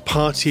World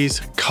Party's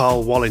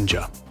Carl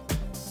Wallinger.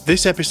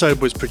 This episode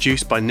was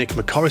produced by Nick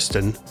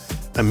McCorriston,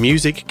 and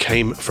music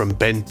came from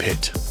Ben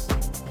Pitt.